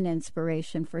really are an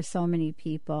inspiration for so many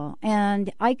people.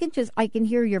 And I can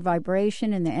hear your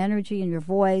vibration and the energy in your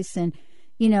voice and,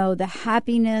 the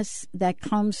happiness that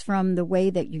comes from the way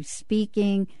that you're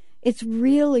speaking. It's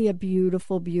really a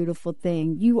beautiful, beautiful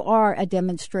thing. You are a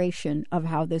demonstration of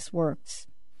how this works.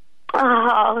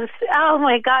 Oh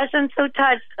my gosh, I'm so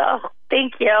touched. Oh,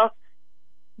 thank you.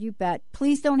 You bet.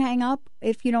 Please don't hang up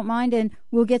if you don't mind, and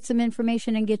we'll get some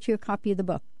information and get you a copy of the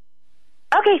book.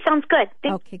 Okay, sounds good.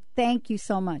 Okay, thank you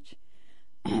so much.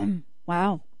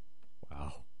 Wow.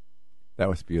 That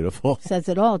was beautiful. Says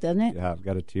it all, doesn't it? Yeah, I've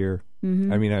got a tear.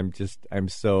 Mm-hmm. I mean, I'm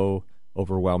so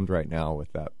overwhelmed right now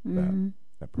with that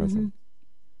presence.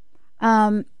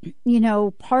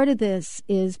 Part of this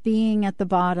is being at the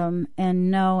bottom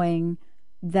and knowing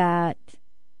that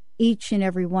each and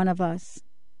every one of us,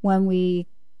 when we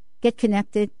get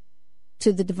connected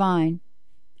to the divine,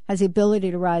 has the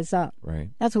ability to rise up. Right.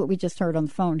 That's what we just heard on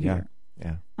the phone here.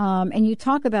 Yeah. And you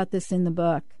talk about this in the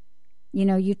book.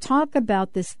 You talk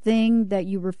about this thing that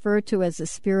you refer to as a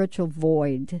spiritual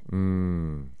void.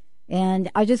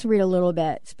 And I just read a little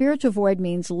bit. Spiritual void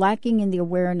means lacking in the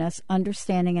awareness,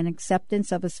 understanding, and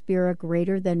acceptance of a spirit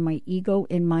greater than my ego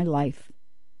in my life.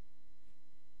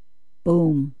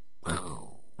 Boom.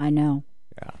 I know.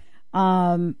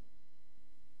 Yeah.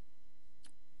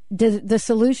 The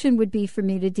solution would be for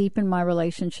me to deepen my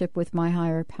relationship with my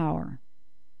higher power.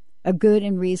 A good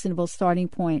and reasonable starting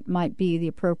point might be the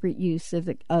appropriate use of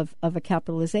a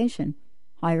capitalization,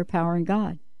 higher power and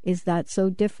God. Is that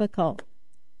so difficult?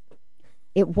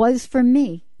 It was for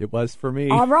me. It was for me.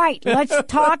 All right, let's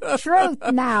talk truth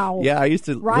now. Yeah, I used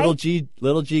to, right?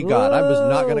 little G God. I was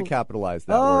not going to capitalize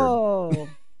that word.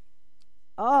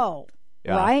 Oh,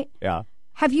 yeah, right? Yeah.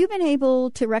 Have you been able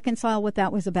to reconcile what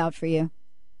that was about for you?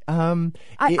 I mean,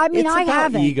 it's I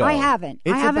haven't. Ego. I haven't.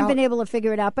 It's I haven't about, been able to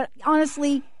figure it out. But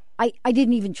honestly, I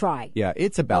didn't even try. Yeah,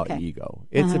 it's about ego.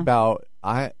 It's about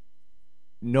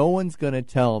no one's going to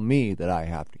tell me that I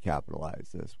have to capitalize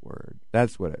this word.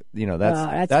 That's what it,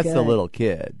 that's the little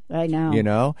kid. I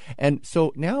know. And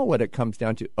so now what it comes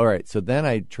down to, all right, so then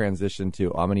I transitioned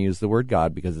to, I'm going to use the word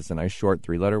God because it's a nice short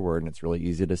 3-letter word and it's really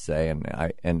easy to say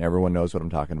and everyone knows what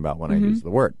I'm talking about when I use the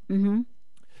word. Mm-hmm.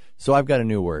 So I've got a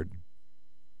new word.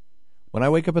 When I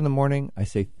wake up in the morning, I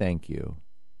say thank you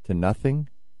to nothing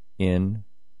in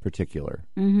particular.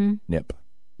 Mm-hmm. NIP.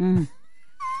 Mm.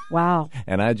 Wow.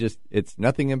 And it's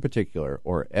nothing in particular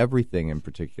or everything in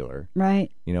particular. Right.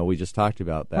 We just talked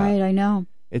about that. Right, I know.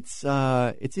 It's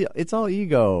all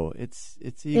ego. It's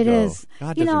ego. It is.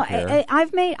 God doesn't care.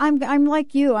 I'm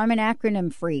like you. I'm an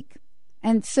acronym freak.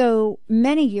 And so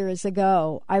many years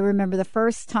ago, I remember the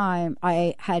first time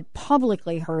I had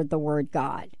publicly heard the word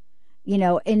God, in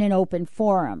an open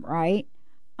forum, right?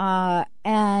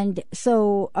 And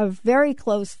so a very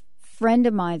close friend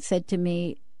of mine said to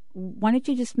me, why don't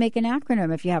you just make an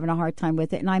acronym if you're having a hard time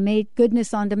with it? And I made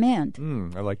Goodness on Demand.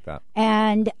 I like that.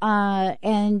 And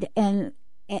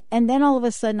then all of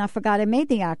a sudden I forgot I made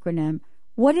the acronym.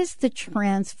 What is the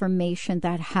transformation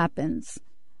that happens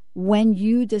when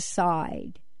you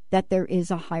decide that there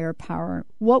is a higher power?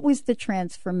 What was the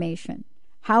transformation?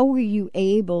 How were you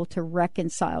able to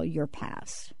reconcile your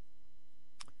past?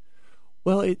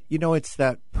 Well, it's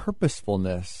that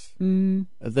purposefulness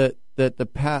that the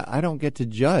past. I don't get to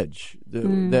judge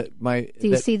that my. Do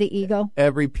you see the ego?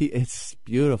 It's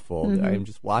beautiful. Mm-hmm. I'm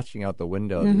just watching out the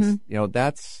window. Mm-hmm.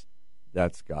 That's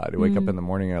God. I wake up in the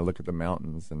morning and I look at the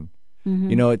mountains, and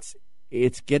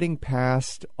it's getting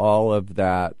past all of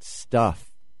that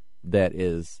stuff that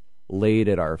is laid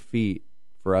at our feet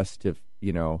for us to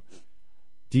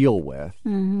deal with.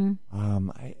 Mm-hmm.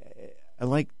 I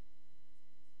like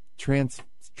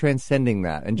transcending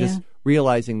that and just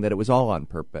realizing that it was all on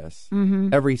purpose. Mm-hmm.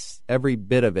 Every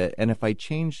bit of it. And if I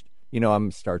changed, I'm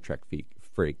a Star Trek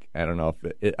freak. I don't know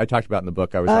if I talked about in the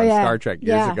book. I was on Star Trek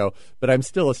years ago, but I'm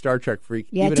still a Star Trek freak.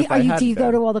 Yeah. Even Do you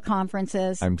go to all the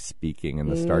conferences? I'm speaking in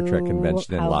the Star Trek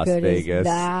convention in Las Vegas.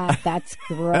 That's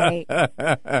great.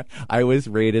 I was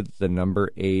rated the number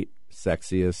 8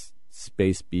 sexiest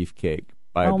space beefcake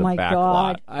by the back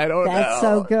lot. I don't know. That's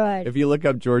so good. If you look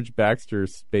up George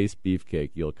Baxter's space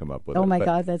beefcake, you'll come up with it. Oh my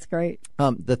God, that's great.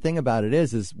 The thing about it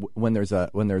is when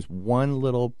there's one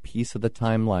little piece of the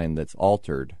timeline that's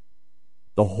altered,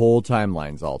 the whole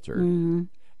timeline's altered. Mm-hmm.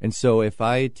 And so if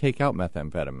I take out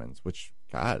methamphetamines, which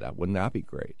God, wouldn't that be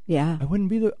great? Yeah. I wouldn't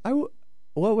be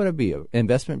what would I be? An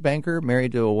investment banker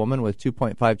married to a woman with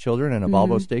 2.5 children and a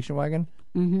Volvo station wagon?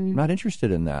 Mm-hmm. I'm not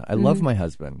interested in that. I love my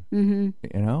husband.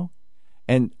 Mm-hmm.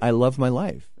 And I love my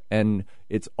life, and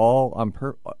it's all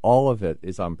all of it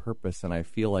is on purpose, and I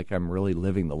feel like I'm really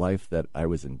living the life that I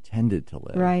was intended to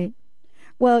live. Right.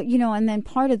 Well, and then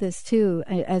part of this too,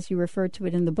 as you referred to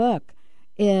it in the book,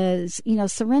 is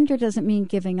surrender doesn't mean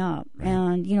giving up, right.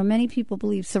 And many people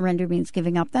believe surrender means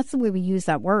giving up. That's the way we use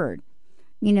that word.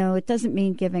 It doesn't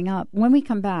mean giving up. When we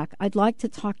come back, I'd like to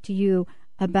talk to you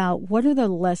about what are the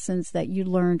lessons that you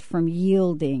learned from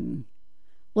yielding.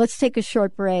 Let's take a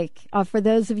short break. For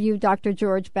those of you, Dr.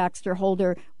 George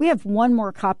Baxter-Holder, we have one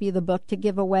more copy of the book to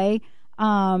give away.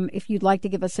 If you'd like to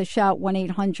give us a shout,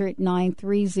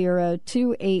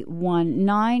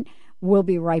 1-800-930-2819. We'll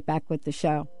be right back with the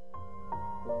show.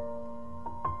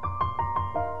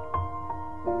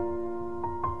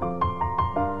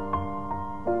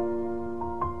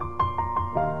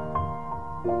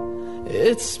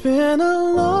 It's been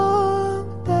a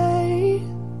long day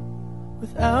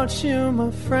without you,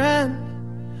 my friend,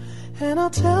 and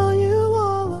I'll tell you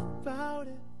all about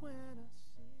it when I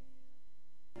see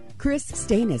you. Chris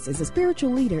Stanis is a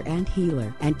spiritual leader and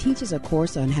healer and teaches a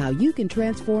course on how you can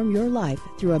transform your life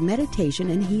through a meditation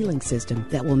and healing system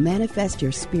that will manifest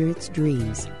your spirit's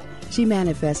dreams. She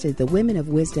manifested the Women of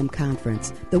Wisdom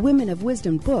Conference, the Women of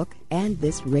Wisdom book, and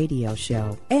this radio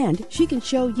show. And she can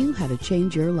show you how to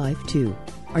change your life too.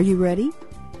 Are you ready?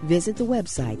 Visit the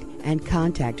website and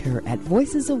contact her at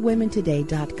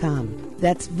voicesofwomentoday.com.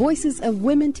 That's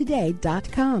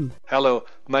voicesofwomentoday.com. Hello,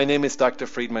 my name is Dr.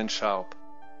 Friedman Schaub.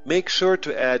 Make sure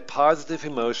to add positive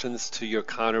emotions to your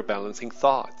counterbalancing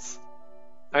thoughts.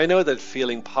 I know that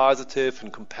feeling positive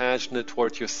and compassionate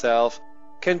toward yourself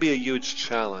can be a huge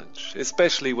challenge,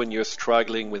 especially when you're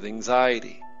struggling with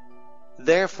anxiety.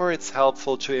 Therefore, it's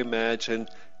helpful to imagine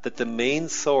that the main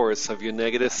source of your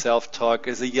negative self-talk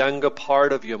is a younger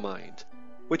part of your mind,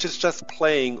 which is just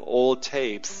playing old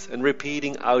tapes and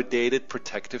repeating outdated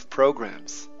protective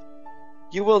programs.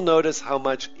 You will notice how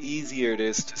much easier it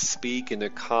is to speak in a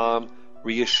calm,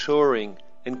 reassuring,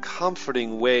 and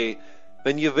comforting way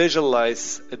when you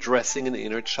visualize addressing an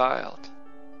inner child.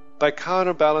 By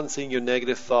counterbalancing your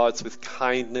negative thoughts with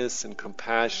kindness and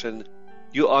compassion,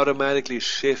 you automatically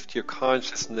shift your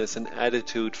consciousness and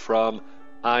attitude from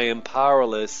I am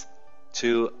powerless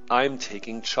to I'm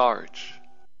taking charge.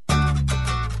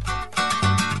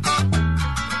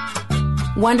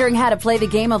 Wondering how to play the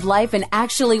game of life and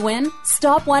actually win?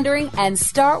 Stop wondering and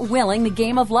start willing the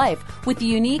game of life with the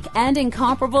unique and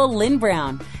incomparable Lynn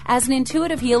Brown. As an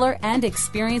intuitive healer and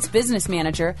experienced business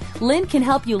manager, Lynn can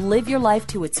help you live your life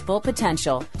to its full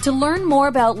potential. To learn more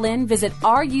about Lynn, visit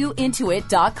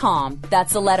ruintuit.com.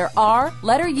 That's the letter R,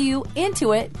 letter U,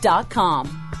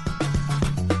 intuit.com.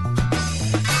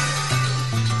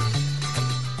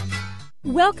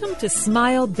 Welcome to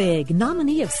Smile Big,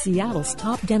 nominee of Seattle's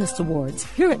Top Dentist Awards.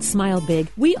 Here at Smile Big,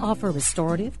 we offer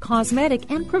restorative, cosmetic,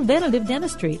 and preventative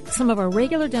dentistry. Some of our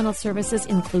regular dental services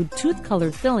include tooth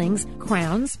color fillings,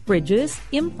 crowns, bridges,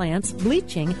 implants,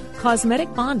 bleaching,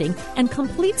 cosmetic bonding, and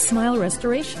complete smile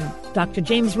restoration. Dr.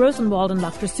 James Rosenwald and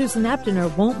Dr. Susan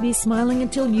Aptener won't be smiling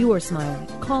until you are smiling.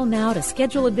 Call now to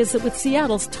schedule a visit with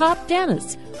Seattle's top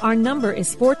dentists. Our number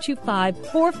is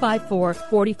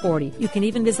 425-454-4040. You can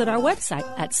even visit our website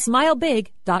at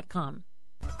smilebig.com.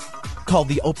 Called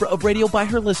the Oprah of radio by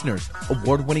her listeners,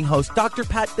 award-winning host Dr.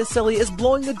 Pat Baccili is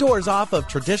blowing the doors off of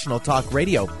traditional talk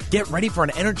radio. Get ready for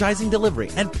an energizing delivery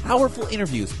and powerful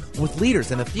interviews with leaders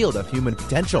in the field of human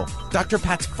potential. Dr.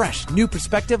 Pat's fresh, new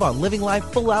perspective on living life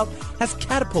full out has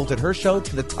catapulted her show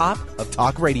to the top of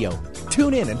talk radio.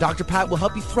 Tune in and Dr. Pat will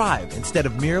help you thrive instead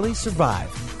of merely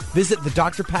survive. Visit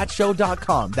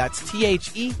thedrpatshow.com. That's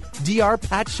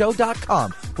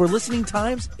THEDRPatshow.com for listening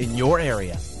times in your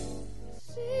area.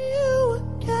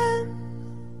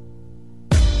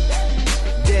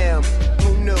 Damn,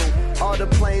 who knew? All the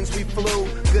planes we flew,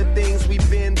 good things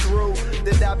we've been through.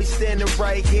 That I'll be standing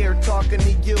right here talking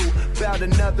to you about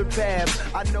another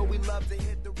path. I know we love to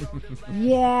hit the road.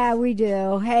 Yeah, we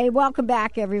do. Hey, welcome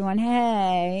back, everyone.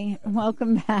 Hey,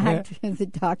 welcome back to the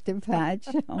Dr. Pat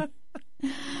Show.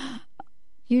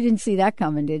 You didn't see that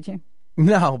coming, did you?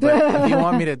 No, but if you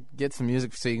want me to get some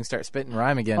music so you can start spitting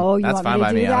rhyme again, that's fine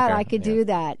by me. I could do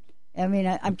that. I mean,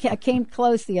 I came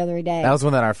close the other day. That was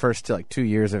within our first 2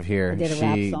 years of here.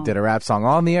 She did a rap song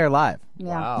on the air live. Yeah.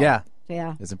 Wow. Yeah.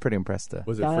 Yeah. It was pretty impressed.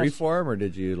 Was it free form or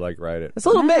did you write it? It's a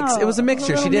little mix. It was a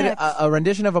mixture. She did mix. a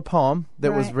rendition of a poem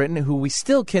that was written. Who we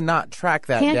still cannot track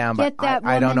that down. Get but that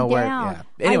I don't know where. down. Yeah.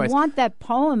 Anyways, I want that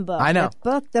poem book. I know. That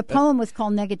book. The poem was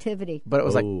called Negativity. But it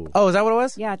was like, is that what it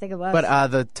was? Yeah, I think it was.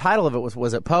 But the title of it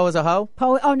was it Poe as a Hoe?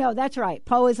 Poe. Oh no, that's right.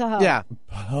 Poe is a hoe. Yeah.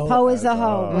 Poe is a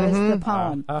hoe was the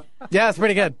poem. Yeah, it's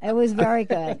pretty good. It was very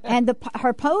good, and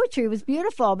her poetry was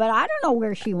beautiful. But I don't know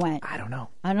where she went. I don't know.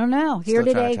 Here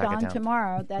Still today, trying to track it gone down.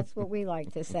 tomorrow. That's what we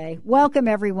like to say. Welcome,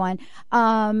 everyone.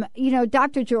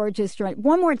 Dr. George is joined.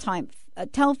 One more time,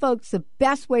 tell folks the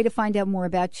best way to find out more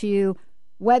about you.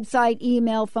 Website,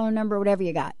 email, phone number, whatever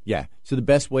you got. Yeah. So the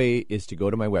best way is to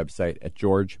go to my website at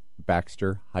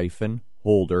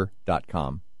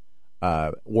georgebaxter-holder.com.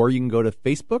 Or you can go to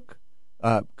Facebook.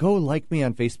 Go like me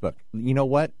on Facebook. You know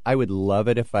what? I would love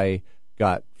it if I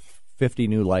got 50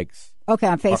 new likes. Okay,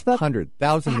 on Facebook?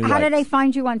 100,000 new likes. How do they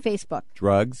find you on Facebook?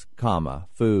 Drugs,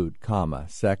 food,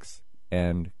 sex,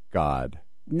 and God.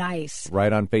 Nice.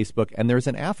 Right on Facebook. And there's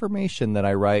an affirmation that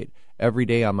I write every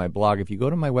day on my blog. If you go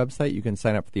to my website, you can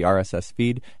sign up for the RSS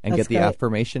feed and get the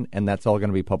affirmation, and that's all going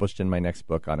to be published in my next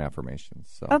book on affirmations.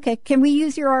 So. Okay. Can we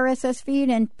use your RSS feed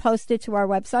and post it to our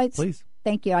websites? Please.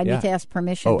 Thank you. I need to ask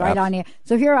permission on here.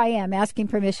 So here I am asking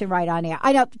permission right on here.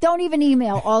 I don't even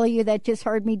email all of you that just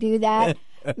heard me do that.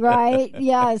 Right?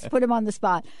 Yes, put them on the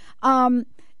spot.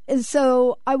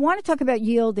 So I want to talk about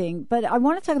yielding, but I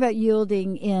want to talk about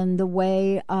yielding in the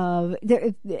way of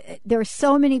there are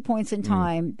so many points in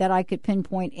time that I could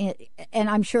pinpoint, and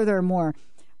I'm sure there are more,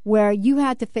 where you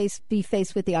had to be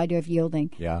faced with the idea of yielding.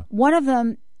 Yeah. One of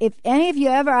them, if any of you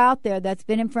ever out there that's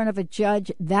been in front of a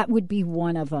judge, that would be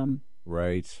one of them.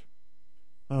 Right.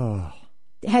 Oh.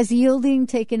 Has yielding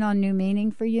taken on new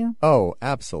meaning for you? Oh,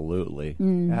 absolutely.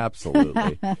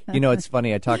 Absolutely. It's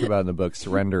funny. I talk about in the book,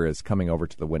 surrender is coming over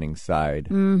to the winning side.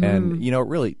 Mm-hmm. And,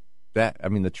 really,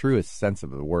 the truest sense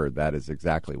of the word, that is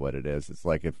exactly what it is. It's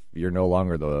like if you're no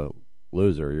longer the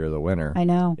loser, you're the winner. I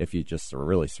know. If you just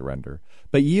really surrender.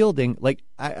 But yielding,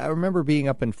 I remember being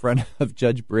up in front of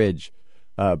Judge Bridge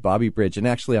Bobby Bridge. And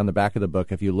actually on the back of the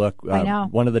book, if you look, I know.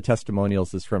 One of the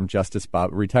testimonials is from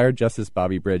retired Justice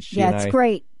Bobby Bridge. It's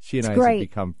great. She and it's I great. have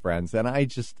become friends. And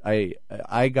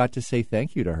I got to say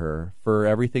thank you to her for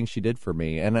everything she did for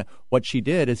me. And what she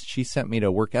did is she sent me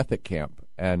to work ethic camp,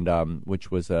 and which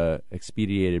was a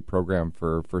expedited program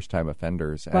for first-time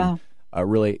offenders. Wow. And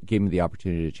really gave me the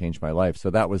opportunity to change my life. So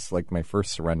that was like my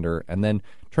first surrender. And then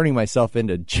turning myself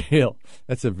into jail.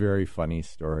 That's a very funny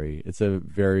story. It's a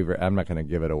very, very, I'm not going to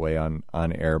give it away on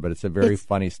air, but it's a very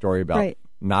funny story about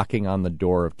knocking on the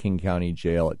door of King County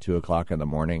Jail at 2:00 in the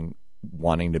morning,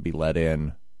 wanting to be let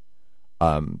in.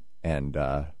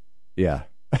 Yeah.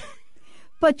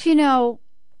 But,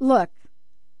 look,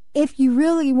 if you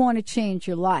really want to change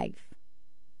your life,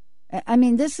 I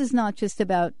mean, this is not just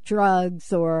about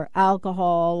drugs or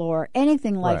alcohol or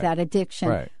anything like that, addiction.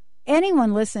 Right.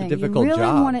 Anyone listening, it's a difficult you really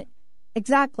job. want to,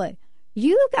 exactly.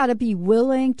 You got to be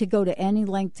willing to go to any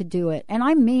length to do it. And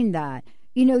I mean that.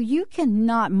 You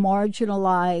cannot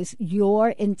marginalize your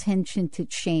intention to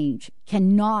change.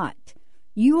 Cannot.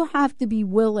 You have to be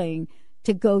willing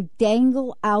to go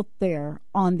dangle out there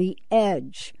on the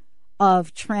edge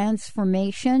of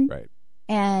transformation. Right.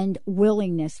 And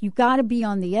willingness. You got to be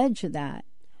on the edge of that.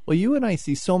 Well, you and I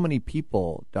see so many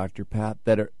people, Dr. Pat,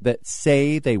 that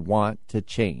say they want to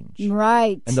change.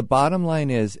 Right. And the bottom line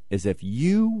is if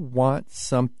you want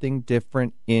something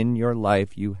different in your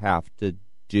life, you have to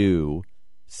do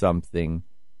something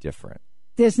different.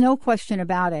 There's no question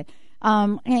about it.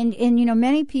 And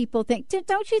many people think,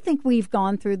 don't you think we've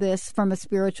gone through this from a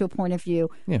spiritual point of view?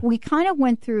 Yeah. We kind of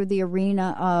went through the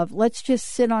arena of let's just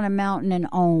sit on a mountain and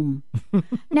ohm.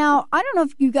 Now, I don't know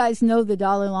if you guys know the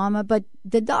Dalai Lama, but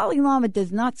the Dalai Lama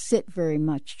does not sit very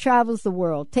much, travels the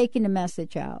world, taking the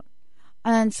message out.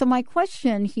 And so my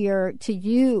question here to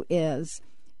you is,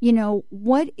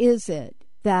 what is it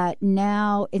that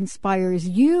now inspires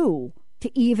you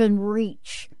to even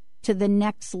reach to the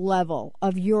next level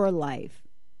of your life?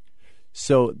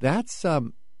 So that's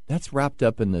wrapped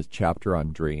up in the chapter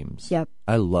on dreams. Yep.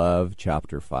 I love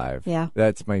chapter 5. Yeah.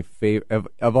 That's my favorite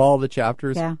of all the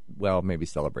chapters. Yeah. Well, maybe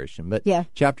celebration, but yeah.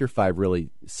 Chapter 5 really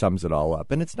sums it all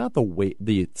up. And it's not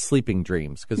the sleeping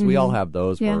dreams, because we all have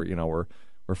those where we're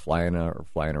flying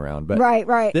around. But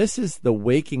right. This is the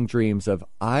waking dreams of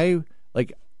I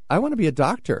want to be a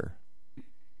doctor.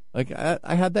 Like,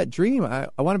 I had that dream. I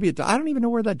want to be I don't even know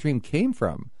where that dream came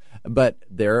from, but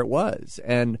there it was.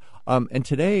 And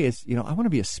today is, I want to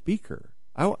be a speaker.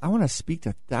 I want to speak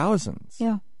to thousands.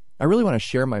 Yeah. I really want to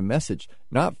share my message,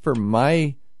 not for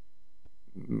my,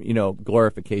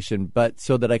 glorification, but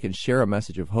so that I can share a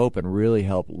message of hope and really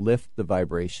help lift the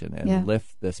vibration and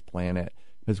lift this planet.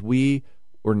 Because we're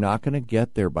not going to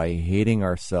get there by hating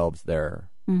ourselves there.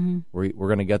 Mm-hmm. We're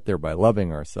going to get there by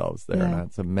loving ourselves there. And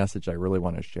that's a message I really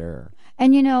want to share.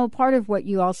 And, part of what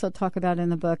you also talk about in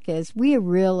the book is we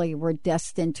really were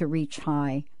destined to reach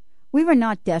high. We were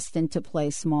not destined to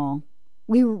play small.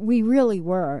 We really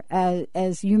were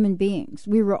as human beings.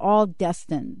 We were all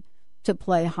destined to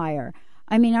play higher.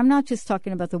 I mean, I'm not just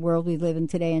talking about the world we live in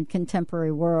today, in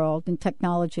contemporary world and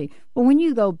technology. But when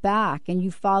you go back and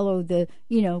you follow the,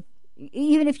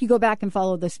 even if you go back and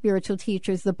follow the spiritual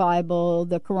teachers, the Bible,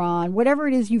 the Quran, whatever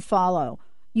it is you follow,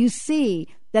 you see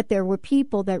that there were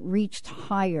people that reached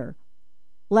higher.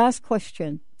 Last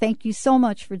question. Thank you so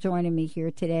much for joining me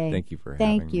here today. Thank you for having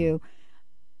me. Thank you.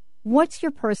 What's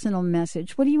your personal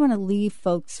message? What do you want to leave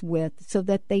folks with so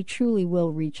that they truly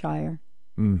will reach higher?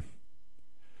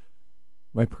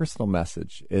 My personal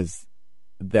message is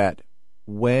that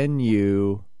when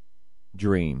you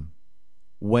dream,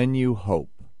 when you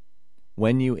hope,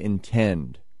 when you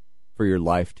intend for your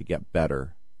life to get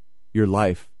better, your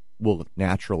life will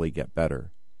naturally get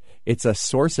better. It's a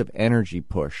source of energy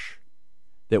push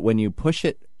that when you push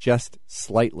it just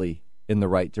slightly in the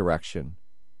right direction,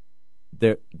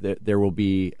 there will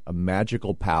be a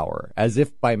magical power, as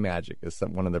if by magic is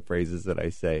one of the phrases that I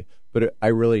say. But I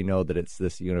really know that it's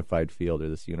this unified field or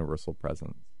this universal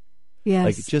presence. Yes.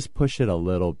 Like, just push it a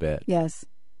little bit. Yes.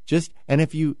 And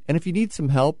if you need some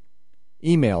help,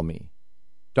 email me,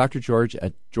 Dr. George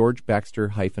at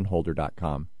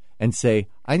georgebaxter-holder.com, and say,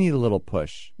 I need a little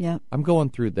push. Yeah. I'm going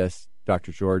through this,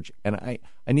 Dr. George, and I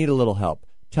need a little help.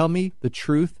 Tell me the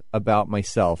truth about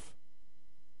myself,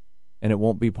 and it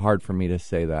won't be hard for me to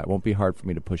say that. It won't be hard for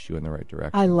me to push you in the right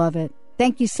direction. I love it.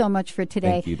 Thank you so much for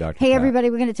today. Thank you, Dr. Hey, Pat. everybody,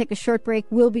 we're going to take a short break.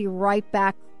 We'll be right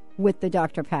back with the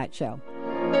Dr. Pat Show.